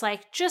 So I'm just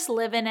like, just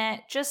live in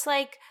it. Just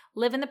like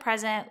live in the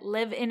present,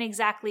 live in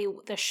exactly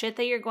the shit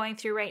that you're going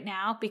through right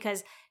now,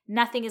 because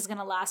nothing is going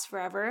to last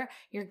forever.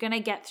 You're going to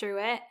get through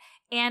it.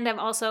 And I'm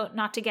also,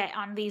 not to get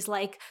on these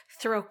like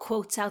throw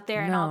quotes out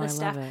there and all this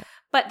stuff, Love it.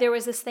 but there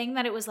was this thing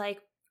that it was like,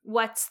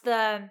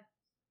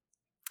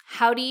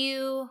 how do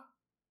you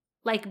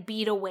like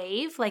beat a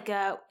wave like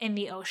in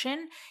the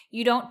ocean?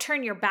 You don't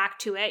turn your back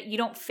to it. You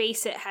don't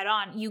face it head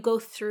on. You go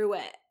through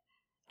it.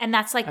 And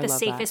that's like I the love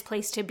safest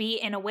place to be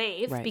in a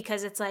wave, Right.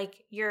 because it's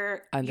like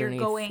you're Underneath,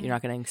 going, you're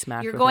not getting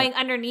smacked. you're with going it.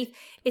 underneath.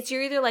 It's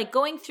you're either like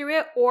going through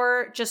it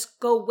or just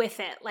go with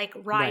it, like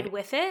ride Right.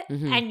 with it,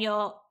 Mhm. and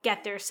you'll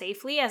get there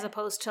safely, as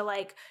opposed to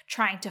like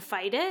trying to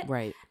fight it.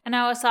 Right. And I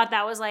always thought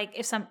that was like,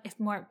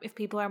 if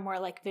people are more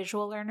like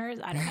visual learners,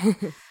 I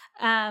don't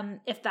know.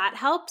 If that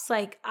helps,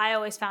 like I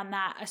always found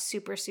that a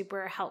super,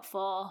 super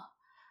helpful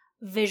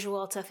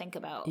visual to think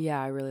about. Yeah,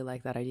 I really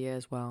like that idea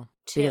as well.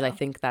 Too. Because I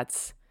think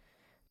that's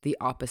the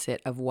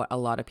opposite of what a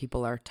lot of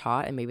people are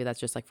taught. And maybe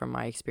that's just like from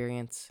my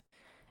experience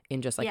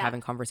in just like Yeah.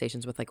 having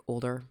conversations with like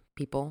older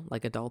people,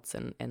 like adults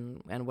and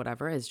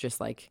whatever, is just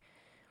like,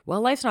 well,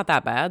 life's not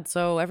that bad,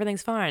 so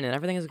everything's fine and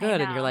everything is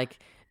good. And you're know. like,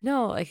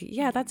 no, like,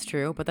 yeah, that's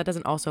true. But that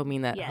doesn't also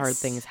mean that hard Yes.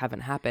 things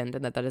haven't happened,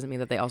 and that doesn't mean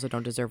that they also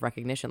don't deserve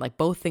recognition. Like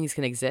both things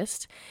can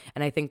exist.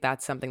 And I think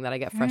that's something that I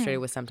get frustrated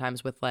with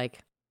sometimes with like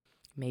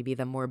maybe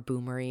the more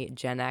boomery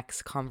Gen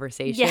X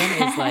conversation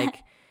Yeah. is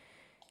like,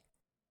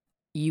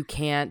 you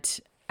can't,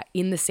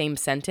 in the same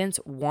sentence,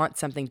 want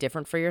something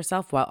different for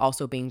yourself while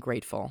also being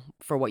grateful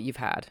for what you've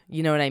had.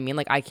 You know what I mean?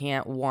 Like I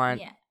can't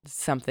want Yeah.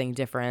 something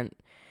different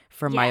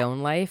for my Yeah. own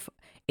life.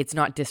 It's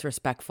not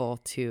disrespectful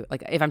to,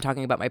 like, if I'm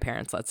talking about my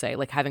parents, let's say,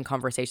 like having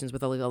conversations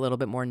with a little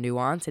bit more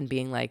nuance and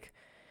being like,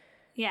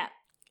 Yeah.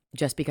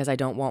 just because I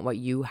don't want what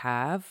you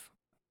have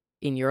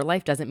in your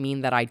life doesn't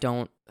mean that I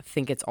don't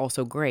think it's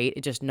also great.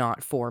 It's just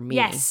not for me.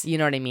 Yes. You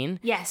know what I mean?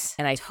 Yes.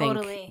 And I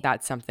totally. think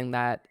that's something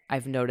that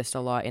I've noticed a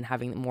lot in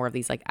having more of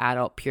these like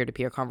adult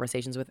peer-to-peer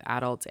conversations with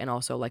adults, and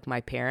also like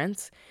my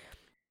parents,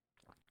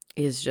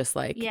 is just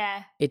like,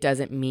 Yeah. it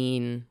doesn't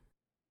mean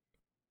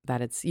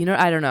that it's, you know,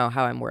 I don't know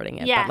how I'm wording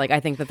it, Yeah. but like I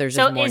think that there's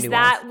So just more is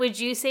nuance. that, would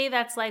you say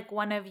that's like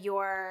one of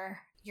your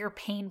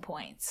pain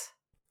points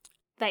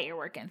that you're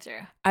working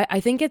through? I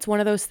think it's one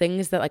of those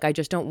things that like I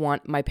just don't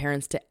want my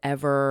parents to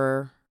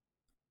ever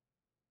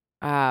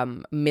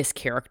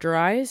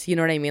mischaracterize. You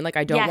know what I mean? Like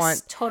I don't Yes,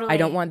 want totally. I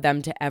don't want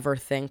them to ever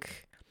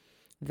think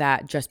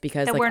that just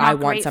because That like we're I not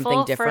want something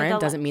grateful for different the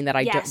doesn't mean that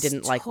I yes,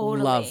 didn't like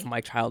totally. love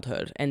my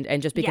childhood. And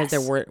just because there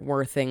Yes.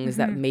 were things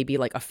that maybe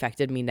like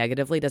affected me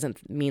negatively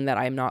doesn't mean that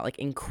I'm not like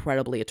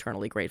incredibly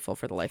eternally grateful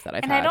for the life that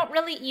I've And had. I don't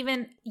really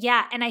even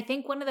and I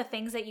think one of the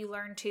things that you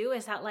learn too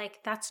is that like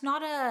it's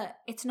not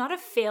a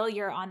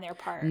failure on their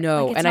part.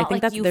 No, like, it's and I not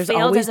think like that you there's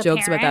failed always as a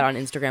jokes about that parent.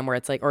 on Instagram where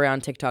it's like, or on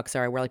TikTok,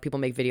 sorry, where like people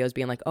make videos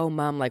being like, oh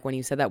mom, like when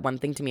you said that one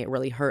thing to me, it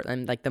really hurt.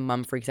 And like the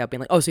mom freaks out being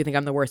like, oh, so you think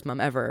I'm the worst mom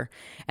ever?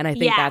 And I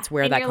think Yeah, that's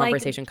where and that you're like,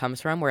 conversation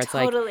comes from, where it's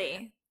like,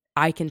 totally.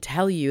 I can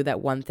tell you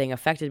that one thing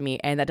affected me,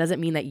 and that doesn't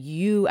mean that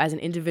you as an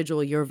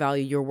individual, your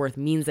value, your worth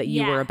means that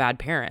you were a bad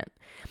parent.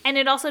 And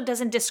it also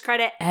doesn't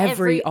discredit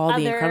all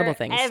the incredible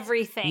things.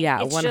 Everything.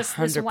 Yeah, it's 100%. just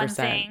this one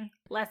thing.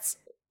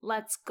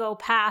 Let's go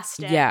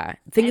past it. Yeah,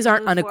 things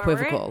aren't move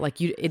unequivocal. forward.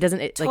 Like it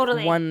doesn't Totally.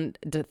 like one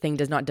thing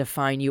does not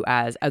define you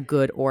as a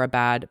good or a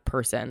bad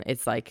person.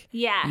 It's like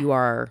you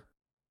are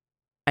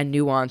a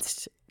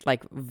nuanced,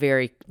 like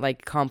very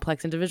like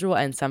complex individual,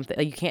 and something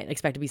like you can't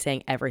expect to be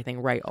saying everything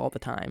right all the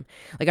time.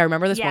 Like I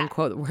remember this one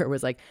quote where it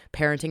was like,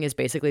 parenting is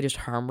basically just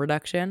harm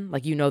reduction.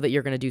 Like you know that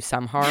you're going to do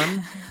some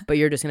harm, but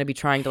you're just going to be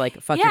trying to like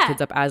fuck your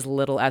kids up as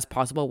little as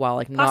possible while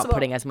like not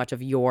putting as much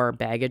of your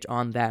baggage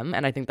on them.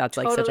 And I think that's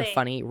like such a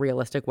funny,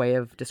 realistic way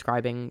of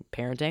describing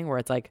parenting, where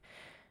it's like,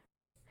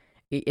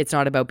 it's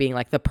not about being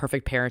like the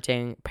perfect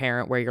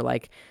parent where you're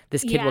like,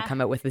 this kid will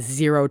come out with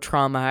zero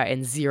trauma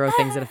and zero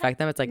things that affect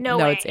them. It's like,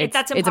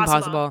 it's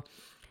impossible.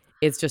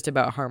 It's just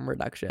about harm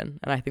reduction.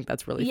 And I think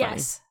that's really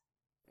funny.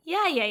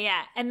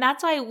 Yeah. And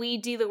that's why we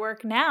do the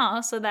work now,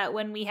 so that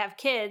when we have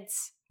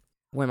kids,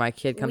 when my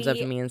kid comes up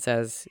to me and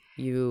says,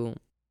 you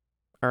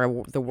are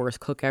the worst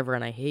cook ever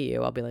and I hate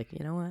you, I'll be like,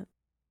 you know what?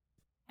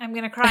 I'm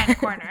going to cry in the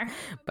corner.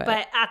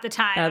 but at the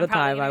time,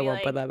 I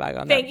won't put that back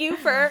on. Thank you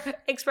for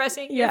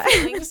expressing your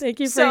feelings. Thank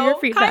you for your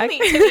feedback. Kindly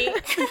to me.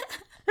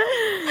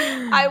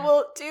 I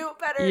will do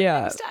better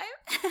next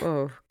time.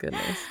 Oh,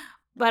 goodness.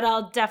 But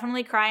I'll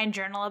definitely cry and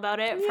journal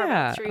about it for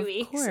about 3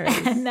 weeks.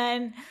 And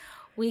then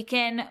we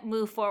can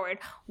move forward.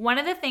 One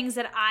of the things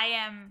that I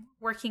am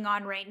working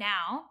on right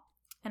now,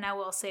 and I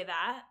will say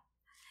that,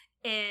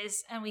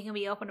 is, and we can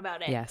be open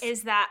about it,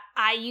 is that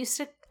I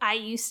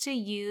used to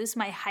use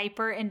my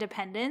hyper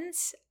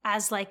independence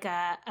as like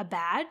a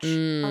badge.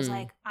 I was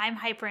like, I'm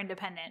hyper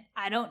independent.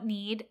 I don't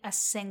need a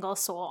single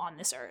soul on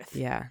this earth.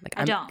 Yeah.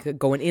 Like I'm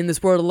going in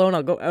this world alone,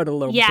 I'll go out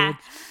alone. Yeah.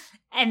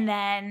 And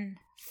then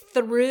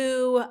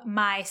through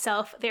my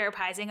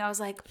self-therapizing, I was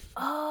like,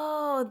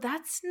 oh,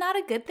 that's not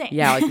a good thing.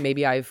 Yeah, like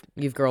maybe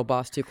you've girl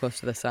bossed too close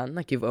to the sun.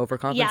 Like you've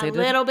overcompensated. Yeah, a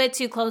little bit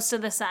too close to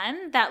the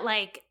sun, that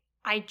like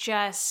I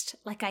just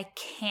like I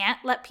can't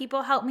let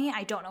people help me.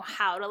 I don't know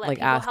how to let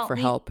people help me. Like ask for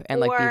help and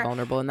like be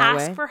vulnerable in that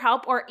way. Ask for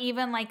help, or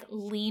even like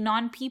lean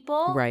on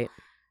people. Right.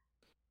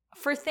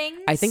 For things.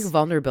 I think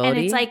vulnerability. And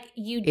it's like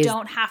you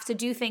don't have to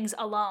do things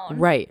alone.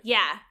 Right. Yeah.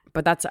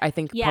 But that's, I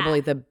think,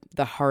 probably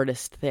the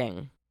hardest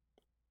thing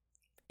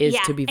is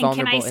to be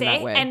vulnerable in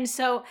that way. And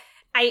so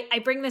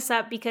I bring this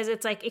up because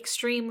it's like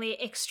extremely,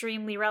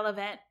 extremely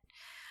relevant.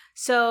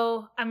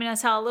 So I'm going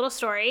to tell a little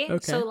story. Okay.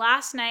 So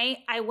last night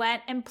I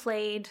went and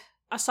played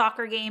a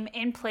soccer game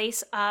in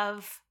place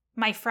of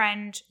my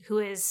friend who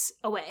is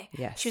away.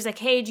 Yes. She was like,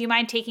 hey, do you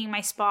mind taking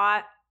my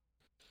spot?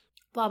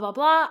 Blah, blah,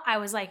 blah. I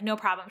was like, no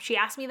problem. She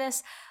asked me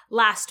this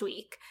last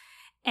week.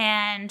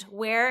 And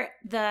where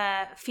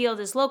the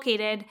field is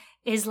located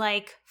is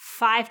like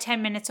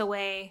 5-10 minutes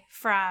away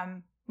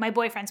from my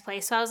boyfriend's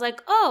place. So I was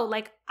like, oh,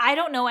 like I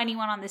don't know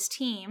anyone on this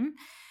team.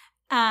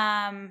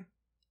 And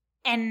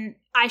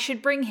I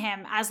should bring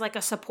him as like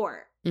a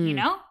support, you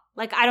know?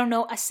 Like I don't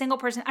know a single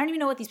person. I don't even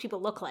know what these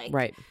people look like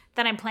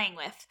that I'm playing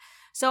with.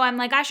 So I'm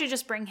like, I should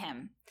just bring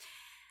him.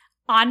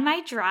 On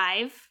my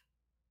drive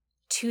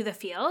to the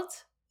field,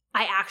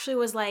 I actually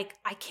was like,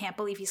 I can't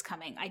believe he's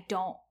coming. I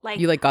don't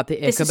like. You like got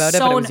the ick about it,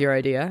 but it was your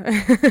idea.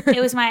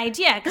 It was my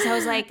idea because I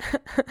was like,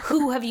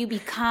 who have you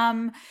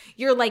become?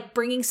 You're like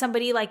bringing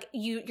somebody like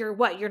you're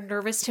what? You're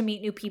nervous to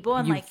meet new people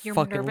and like you're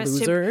nervous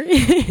loser.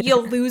 You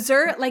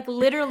loser. Like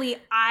literally,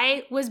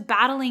 I was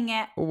battling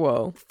it.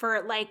 Whoa.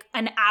 For like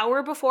an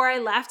hour before I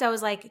left, I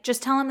was like,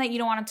 just tell him that you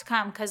don't want him to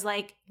come because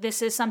like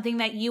this is something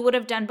that you would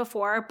have done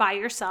before by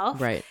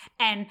yourself. Right.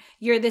 And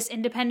you're this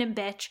independent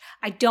bitch.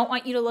 I don't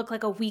want you to look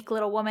like a weak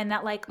little woman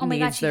that like, oh my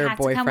God, she had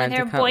to come with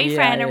her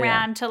boyfriend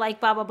around to like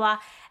blah, blah, blah.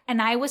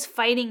 And I was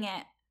fighting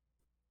it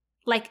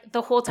like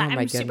the whole time.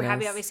 I'm super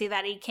happy obviously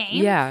that he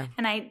came. Yeah.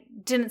 And I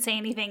didn't say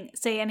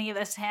any of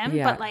this to him.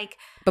 Yeah. But like.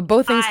 But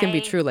both things can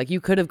be true. Like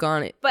you could have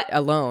gone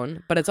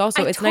alone, but it's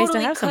also, it's nice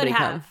to have somebody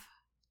come.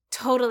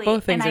 Totally.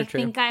 Both things are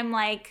true. And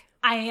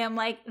I am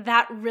like,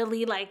 that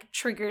really like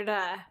triggered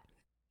a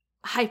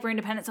hyper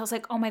independence. I was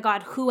like, oh my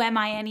God, who am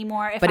I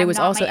anymore? But it was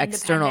also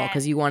external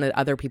because you wanted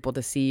other people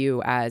to see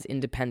you as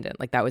independent.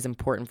 Like that was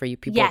important for you.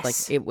 People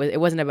like it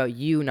wasn't about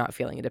you not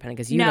feeling independent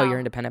because you know you're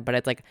independent, but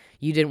it's like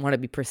you didn't want to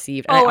be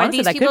perceived. And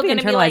honestly, that could be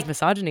internalized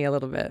misogyny a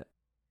little bit.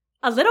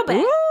 A little bit.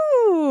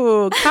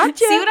 Ooh, gotcha.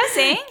 See what I'm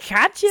saying?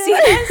 Gotcha.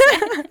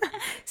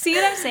 See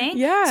what I'm saying?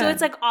 Yeah. So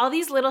it's like all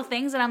these little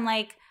things that I'm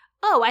like,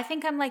 oh, I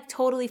think I'm like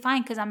totally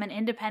fine because I'm an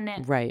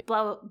independent right.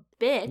 blah, blah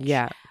bitch.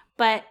 Yeah.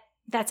 But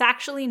that's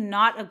actually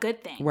not a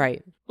good thing.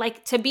 Right.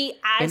 Like to be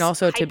as and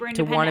also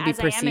to want to be as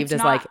perceived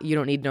as like you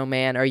don't need no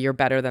man or you're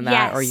better than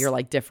that or you're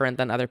like different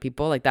than other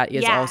people. Like that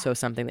is also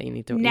something that you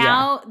need to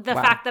now the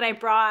fact that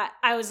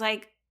I was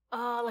like,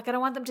 oh, like I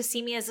don't want them to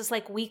see me as this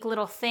like weak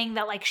little thing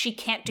that like she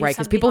can't do. Right,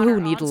 because people who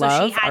need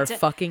love are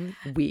fucking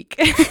weak.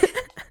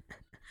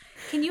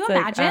 Can you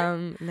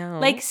imagine? No.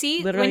 Like,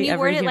 see, when you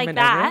word it like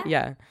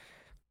that,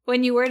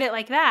 when you word it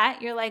like that,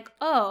 you're like,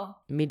 oh,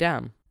 me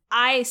dumb.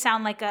 I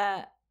sound like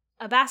a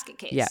basket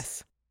case.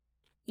 Yes,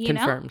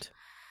 confirmed.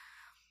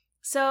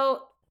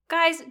 So,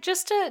 guys,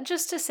 just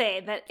to say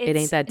that it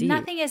ain't that deep.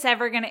 Nothing is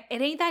ever gonna.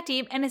 It ain't that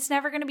deep, and it's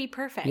never gonna be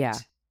perfect. Yeah,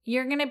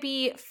 you're gonna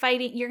be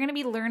fighting. You're gonna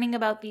be learning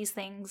about these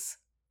things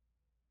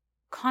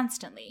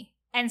constantly,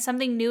 and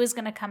something new is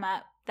gonna come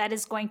up that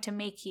is going to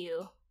make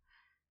you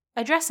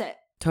address it.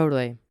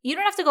 Totally. You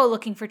don't have to go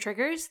looking for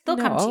triggers. They'll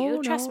come to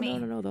you. Trust me.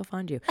 No, they'll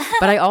find you.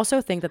 But I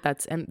also think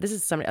that's, and this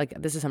is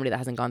somebody that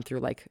hasn't gone through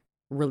like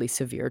really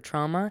severe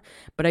trauma.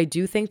 But I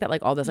do think that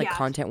like all this like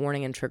content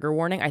warning and trigger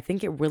warning, I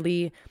think it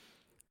really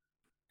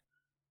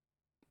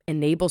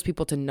enables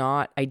people to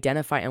not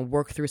identify and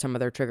work through some of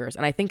their triggers.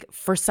 And I think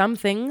for some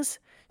things,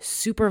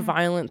 super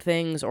violent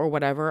things or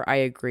whatever, I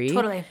agree.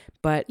 Totally.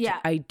 But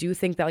I do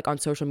think that like on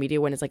social media,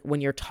 when it's like when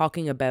you're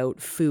talking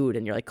about food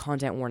and you're like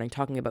content warning,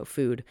 talking about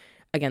food.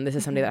 Again, this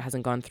is somebody that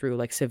hasn't gone through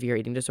like severe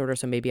eating disorder,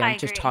 so maybe I'm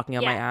just talking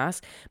on my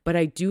ass. But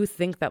I do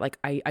think that like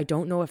I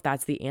don't know if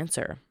that's the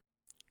answer.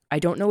 I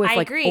don't know if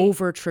like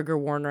over trigger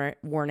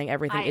warning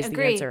everything is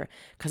the answer.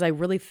 Because I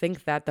really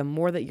think that the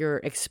more that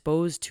you're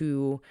exposed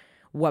to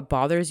what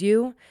bothers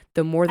you,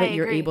 the more that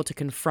you're able to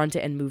confront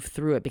it and move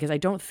through it. Because I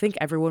don't think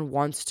everyone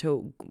wants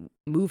to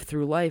move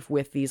through life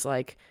with these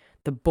like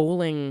the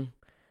bowling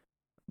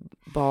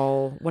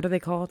ball, what are they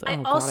called? I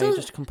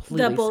just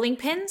completely the bowling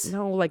pins.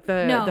 No, like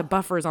the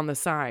buffers on the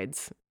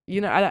sides.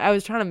 You know, I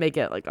was trying to make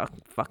it like a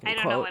fucking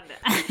quote.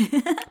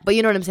 But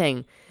you know what I'm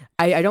saying.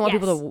 I don't want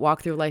people to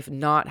walk through life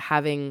not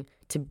having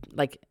to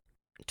like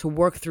to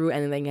work through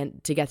anything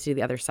and to get to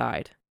the other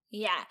side.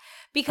 Yeah,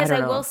 because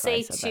I will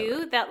say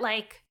too that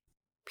like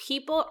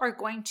people are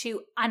going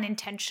to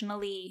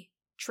unintentionally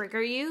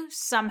trigger you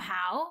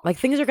somehow. Like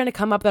things are going to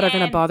come up that are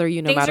going to bother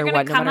you no matter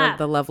what, no matter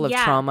the level of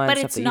trauma and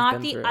stuff that you've been through.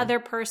 But it's not the other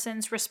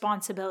person's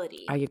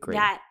responsibility. I agree.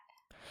 That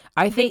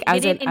I think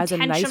they as a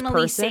nice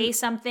person, say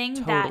something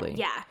totally.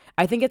 That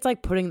I think it's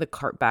like putting the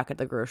cart back at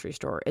the grocery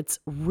store. It's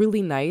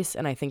really nice,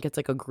 and I think it's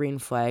like a green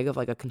flag of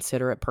like a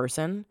considerate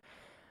person.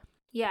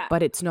 Yeah.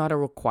 But it's not a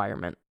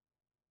requirement.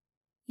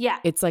 Yeah.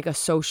 It's like a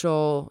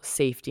social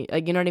safety.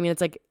 Like, you know what I mean?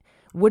 It's like,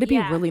 would it be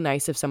really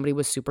nice if somebody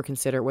was super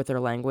considerate with their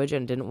language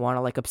and didn't want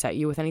to like upset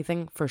you with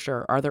anything? For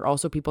sure. Are there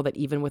also people that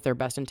even with their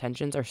best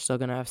intentions are still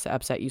going to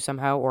upset you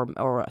somehow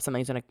or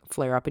something's going to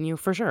flare up in you?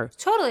 For sure.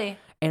 Totally.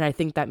 And I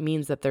think that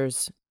means that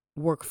there's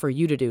work for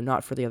you to do,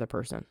 not for the other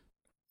person.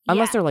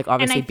 Unless they're like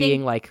obviously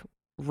being like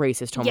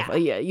racist,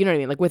 homophobic. Yeah, you know what I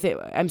mean? Like with it,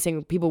 I'm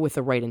saying people with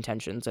the right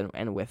intentions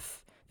and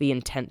with the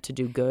intent to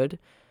do good.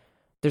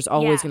 There's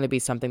always going to be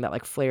something that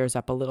like flares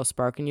up a little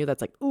spark in you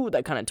that's like, ooh,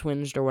 that kind of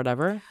twinged or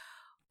whatever.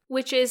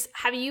 Which is,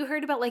 have you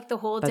heard about like the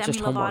whole Demi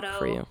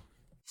Lovato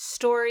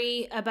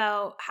story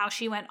about how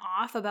she went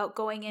off about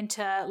going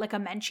into like a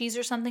Menchie's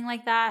or something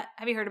like that?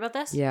 Have you heard about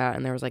this? Yeah,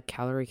 and there was like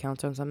calorie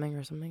counts on something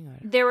or something.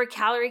 There were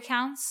calorie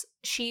counts.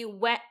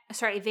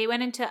 They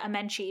went into a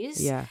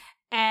Menchie's. Yeah.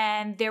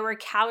 And there were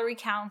calorie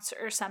counts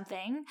or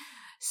something.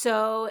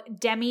 So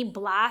Demi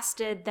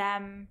blasted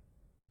them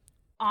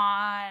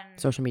on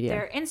social media,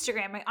 their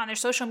Instagram, on their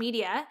social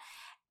media,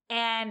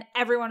 and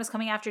everyone was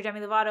coming after Demi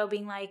Lovato,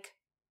 being like,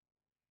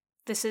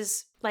 "This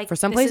is like for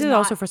some places,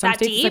 also for some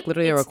states, it's like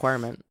literally a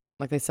requirement.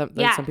 Like some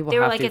people they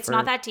were have like, to it's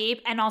not that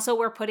deep, and also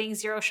we're putting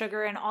zero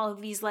sugar in all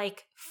of these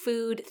like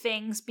food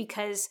things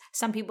because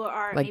some people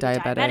are like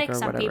diabetic or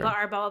some whatever. People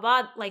are blah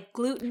blah blah, like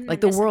gluten.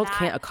 Like the world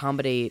can't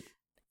accommodate.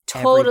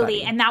 Totally,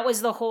 everybody. and that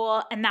was the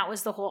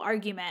whole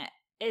argument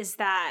is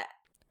that.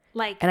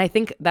 Like, and I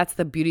think that's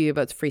the beauty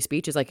about free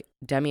speech is like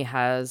Demi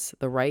has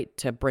the right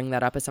to bring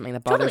that up as something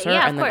that bothers her,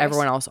 and then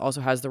everyone else also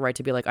has the right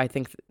to be like, I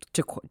think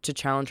to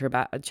challenge her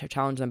back,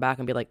 challenge them back,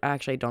 and be like, I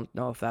actually don't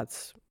know if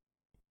that's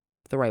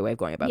the right way of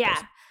going about this.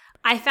 Yeah,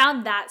 I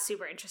found that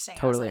super interesting.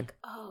 Totally. I was like,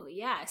 oh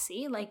yeah,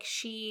 see, like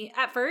she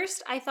at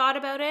first I thought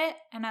about it,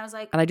 and I was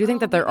like, and I do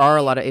think that there are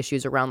a lot of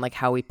issues around like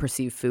how we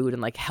perceive food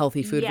and like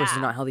healthy food versus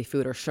not healthy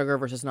food, or sugar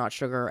versus not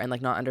sugar, and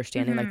like not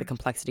understanding like the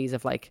complexities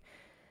of like.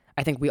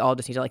 I think we all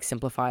just need to like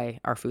simplify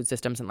our food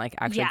systems and like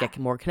actually get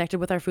more connected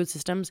with our food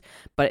systems.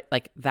 But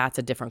like that's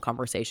a different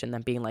conversation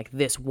than being like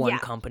this one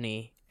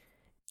company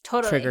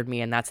triggered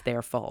me and that's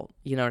their fault.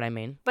 You know what I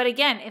mean? But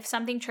again, if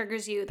something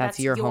triggers you,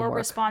 that's your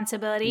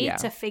responsibility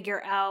to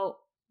figure out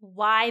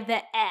why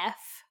the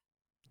F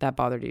that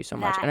bothered you so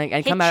much.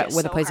 And come at it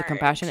with a place of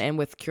compassion and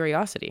with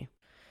curiosity.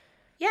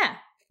 Yeah.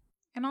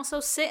 And also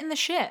sit in the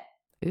shit.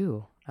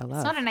 Ooh, I love.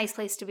 It's not a nice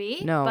place to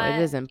be. No,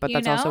 it isn't. But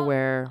that's also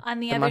where on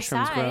the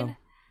mushrooms side, grow.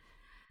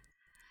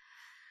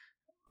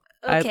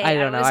 Okay, I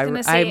don't know. was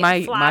gonna say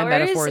my flowers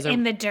metaphors are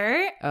in the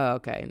dirt. Oh,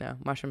 okay. No,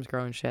 mushrooms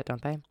grow in shit,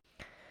 don't they?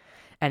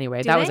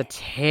 Anyway, Do that they? was a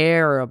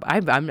terrible.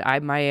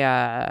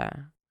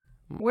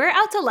 We're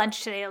out to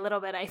lunch today a little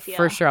bit, I feel.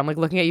 For sure. I'm like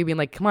looking at you, being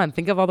like, come on,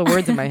 think of all the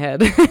words in my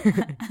head.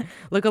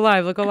 Look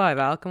alive,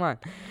 Al. Come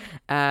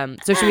on.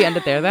 So should we end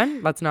it there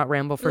then? Let's not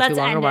ramble for too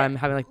long, while I'm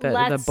having like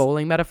the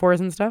bowling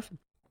metaphors and stuff.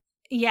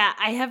 Yeah,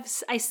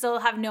 I still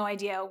have no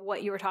idea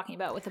what you were talking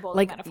about with the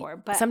bowling metaphor.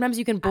 But sometimes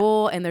you can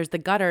bowl and there's the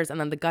gutters and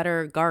then the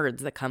gutter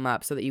guards that come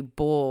up so that you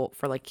bowl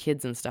for like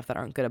kids and stuff that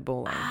aren't good at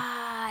bowling.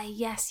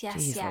 Yes.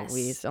 Jeez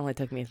Louise, it only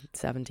took me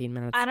 17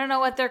 minutes. I don't know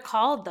what they're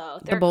called though.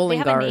 The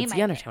bowling guards.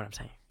 You understand what I'm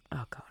saying?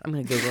 Oh God, I'm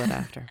gonna Google it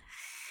after.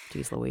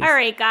 Jeez Louise. All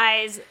right,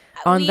 guys.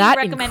 On that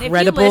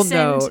incredible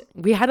note,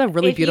 we had a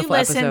really beautiful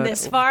episode. If you listened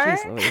this far,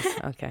 Jeez Louise.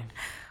 Okay.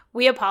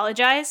 We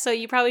apologize. So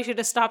you probably should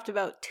have stopped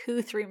about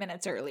 2-3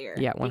 minutes earlier.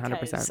 Yeah, 100%.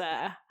 Because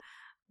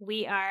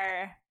we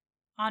are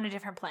on a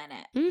different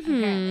planet. Mm-hmm.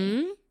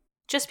 Apparently.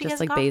 Just because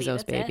like coffee,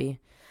 Bezos, baby. It.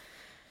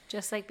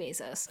 Just like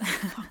Bezos.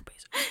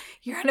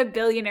 You're on a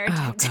billionaire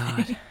Oh tip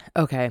God. today.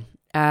 Okay.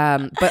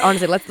 But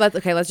honestly, let's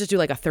just do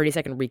like a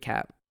 30-second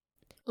recap.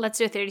 Let's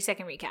do a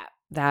 30-second recap.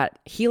 That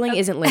healing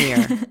isn't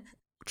linear.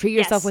 Treat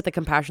yourself with the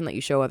compassion that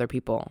you show other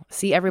people.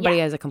 See everybody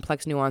as a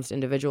complex, nuanced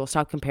individual.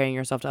 Stop comparing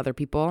yourself to other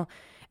people.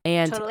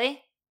 And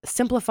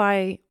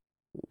simplify,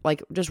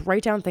 like just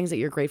write down things that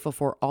you're grateful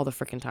for all the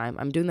freaking time.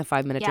 I'm doing the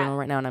 5-minute journal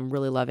right now and I'm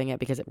really loving it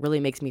because it really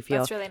makes me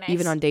feel, really nice.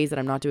 Even on days that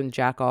I'm not doing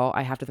jack all,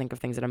 I have to think of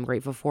things that I'm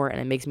grateful for. And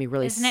it makes me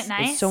really, Isn't it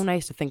nice? It's so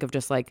nice to think of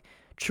just like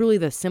truly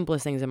the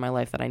simplest things in my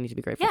life that I need to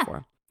be grateful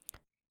for.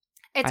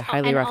 I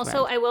highly recommend.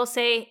 Also, I will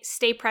say,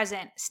 stay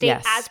present. Stay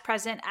as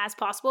present as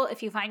possible.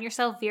 If you find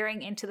yourself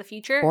veering into the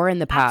future or in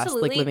the past,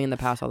 like living in the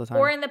past all the time,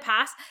 or in the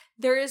past,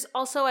 there is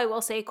also, I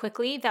will say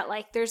quickly that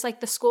like there's like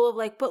the school of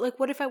like, but like,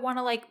 what if I want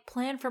to like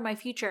plan for my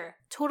future?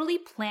 Totally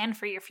plan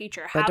for your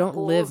future. But don't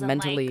live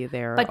mentally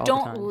there. But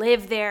don't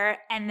live there,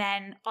 and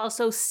then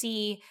also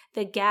see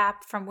the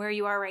gap from where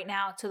you are right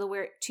now to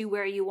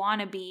where you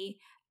want to be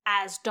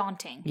as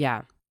daunting.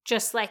 Yeah.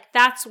 Just like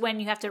that's when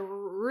you have to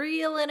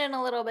reel it in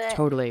a little bit.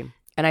 Totally.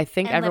 And I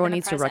think everyone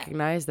needs to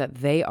recognize that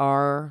they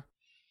are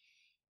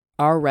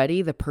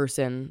already the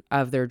person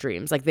of their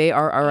dreams. Like they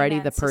are already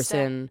the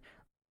person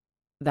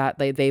that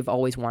they've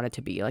always wanted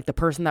to be. Like the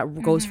person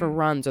that goes for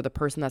runs, or the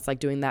person that's like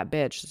doing that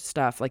bitch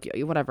stuff, like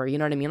whatever, you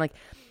know what I mean? Like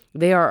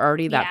they are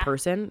already that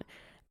person.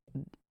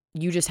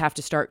 You just have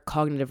to start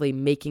cognitively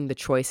making the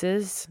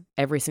choices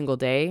every single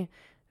day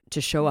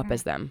to show up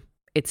as them.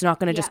 It's not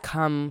going to just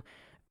come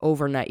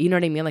overnight. You know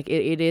what I mean? Like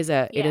it is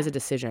a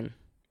decision,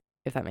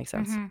 if that makes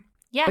sense.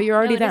 Yeah, but you're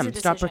already them.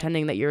 Stop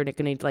pretending that you're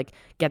going to like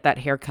get that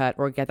haircut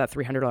or get that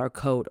 $300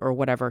 coat or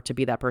whatever to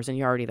be that person.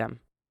 You're already them.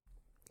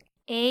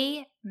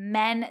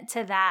 Amen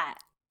to that.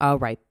 All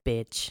right,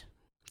 bitch.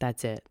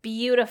 That's it.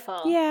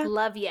 Beautiful. Yeah.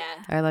 Love ya.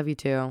 I love you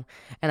too.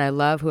 And I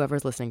love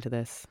whoever's listening to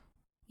this.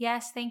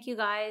 Yes. Thank you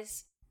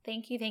guys.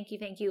 Thank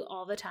you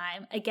all the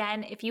time.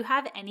 Again, if you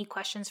have any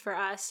questions for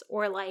us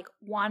or like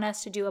want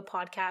us to do a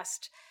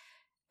podcast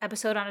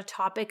episode on a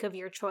topic of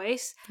your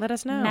choice, let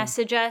us know.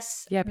 Message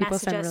us. Yeah, people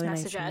send really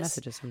nice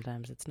messages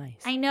sometimes. It's nice.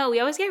 I know. We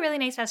always get really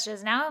nice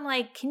messages. Now I'm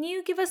like, can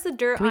you give us the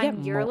dirt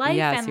on your life?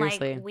 Yeah, and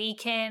seriously. Like we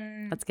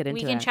can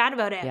chat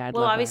about it. Yeah,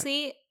 we'll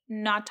obviously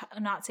not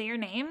say your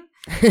name.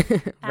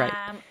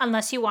 Right.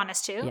 Unless you want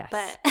us to. Yes.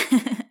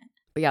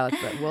 But yeah,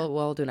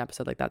 we'll do an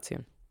episode like that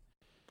soon.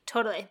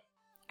 Totally.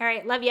 All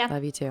right. Love you.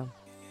 Love you too.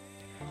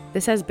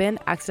 This has been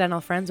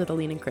Accidental Friends with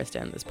Aline and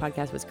Kristen. This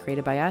podcast was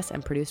created by us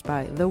and produced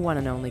by the one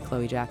and only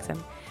Chloe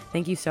Jackson.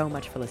 Thank you so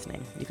much for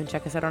listening. You can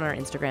check us out on our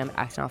Instagram,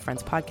 Accidental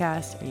Friends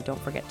Podcast, and you don't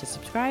forget to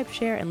subscribe,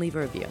 share, and leave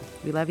a review.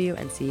 We love you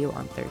and see you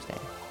on Thursday.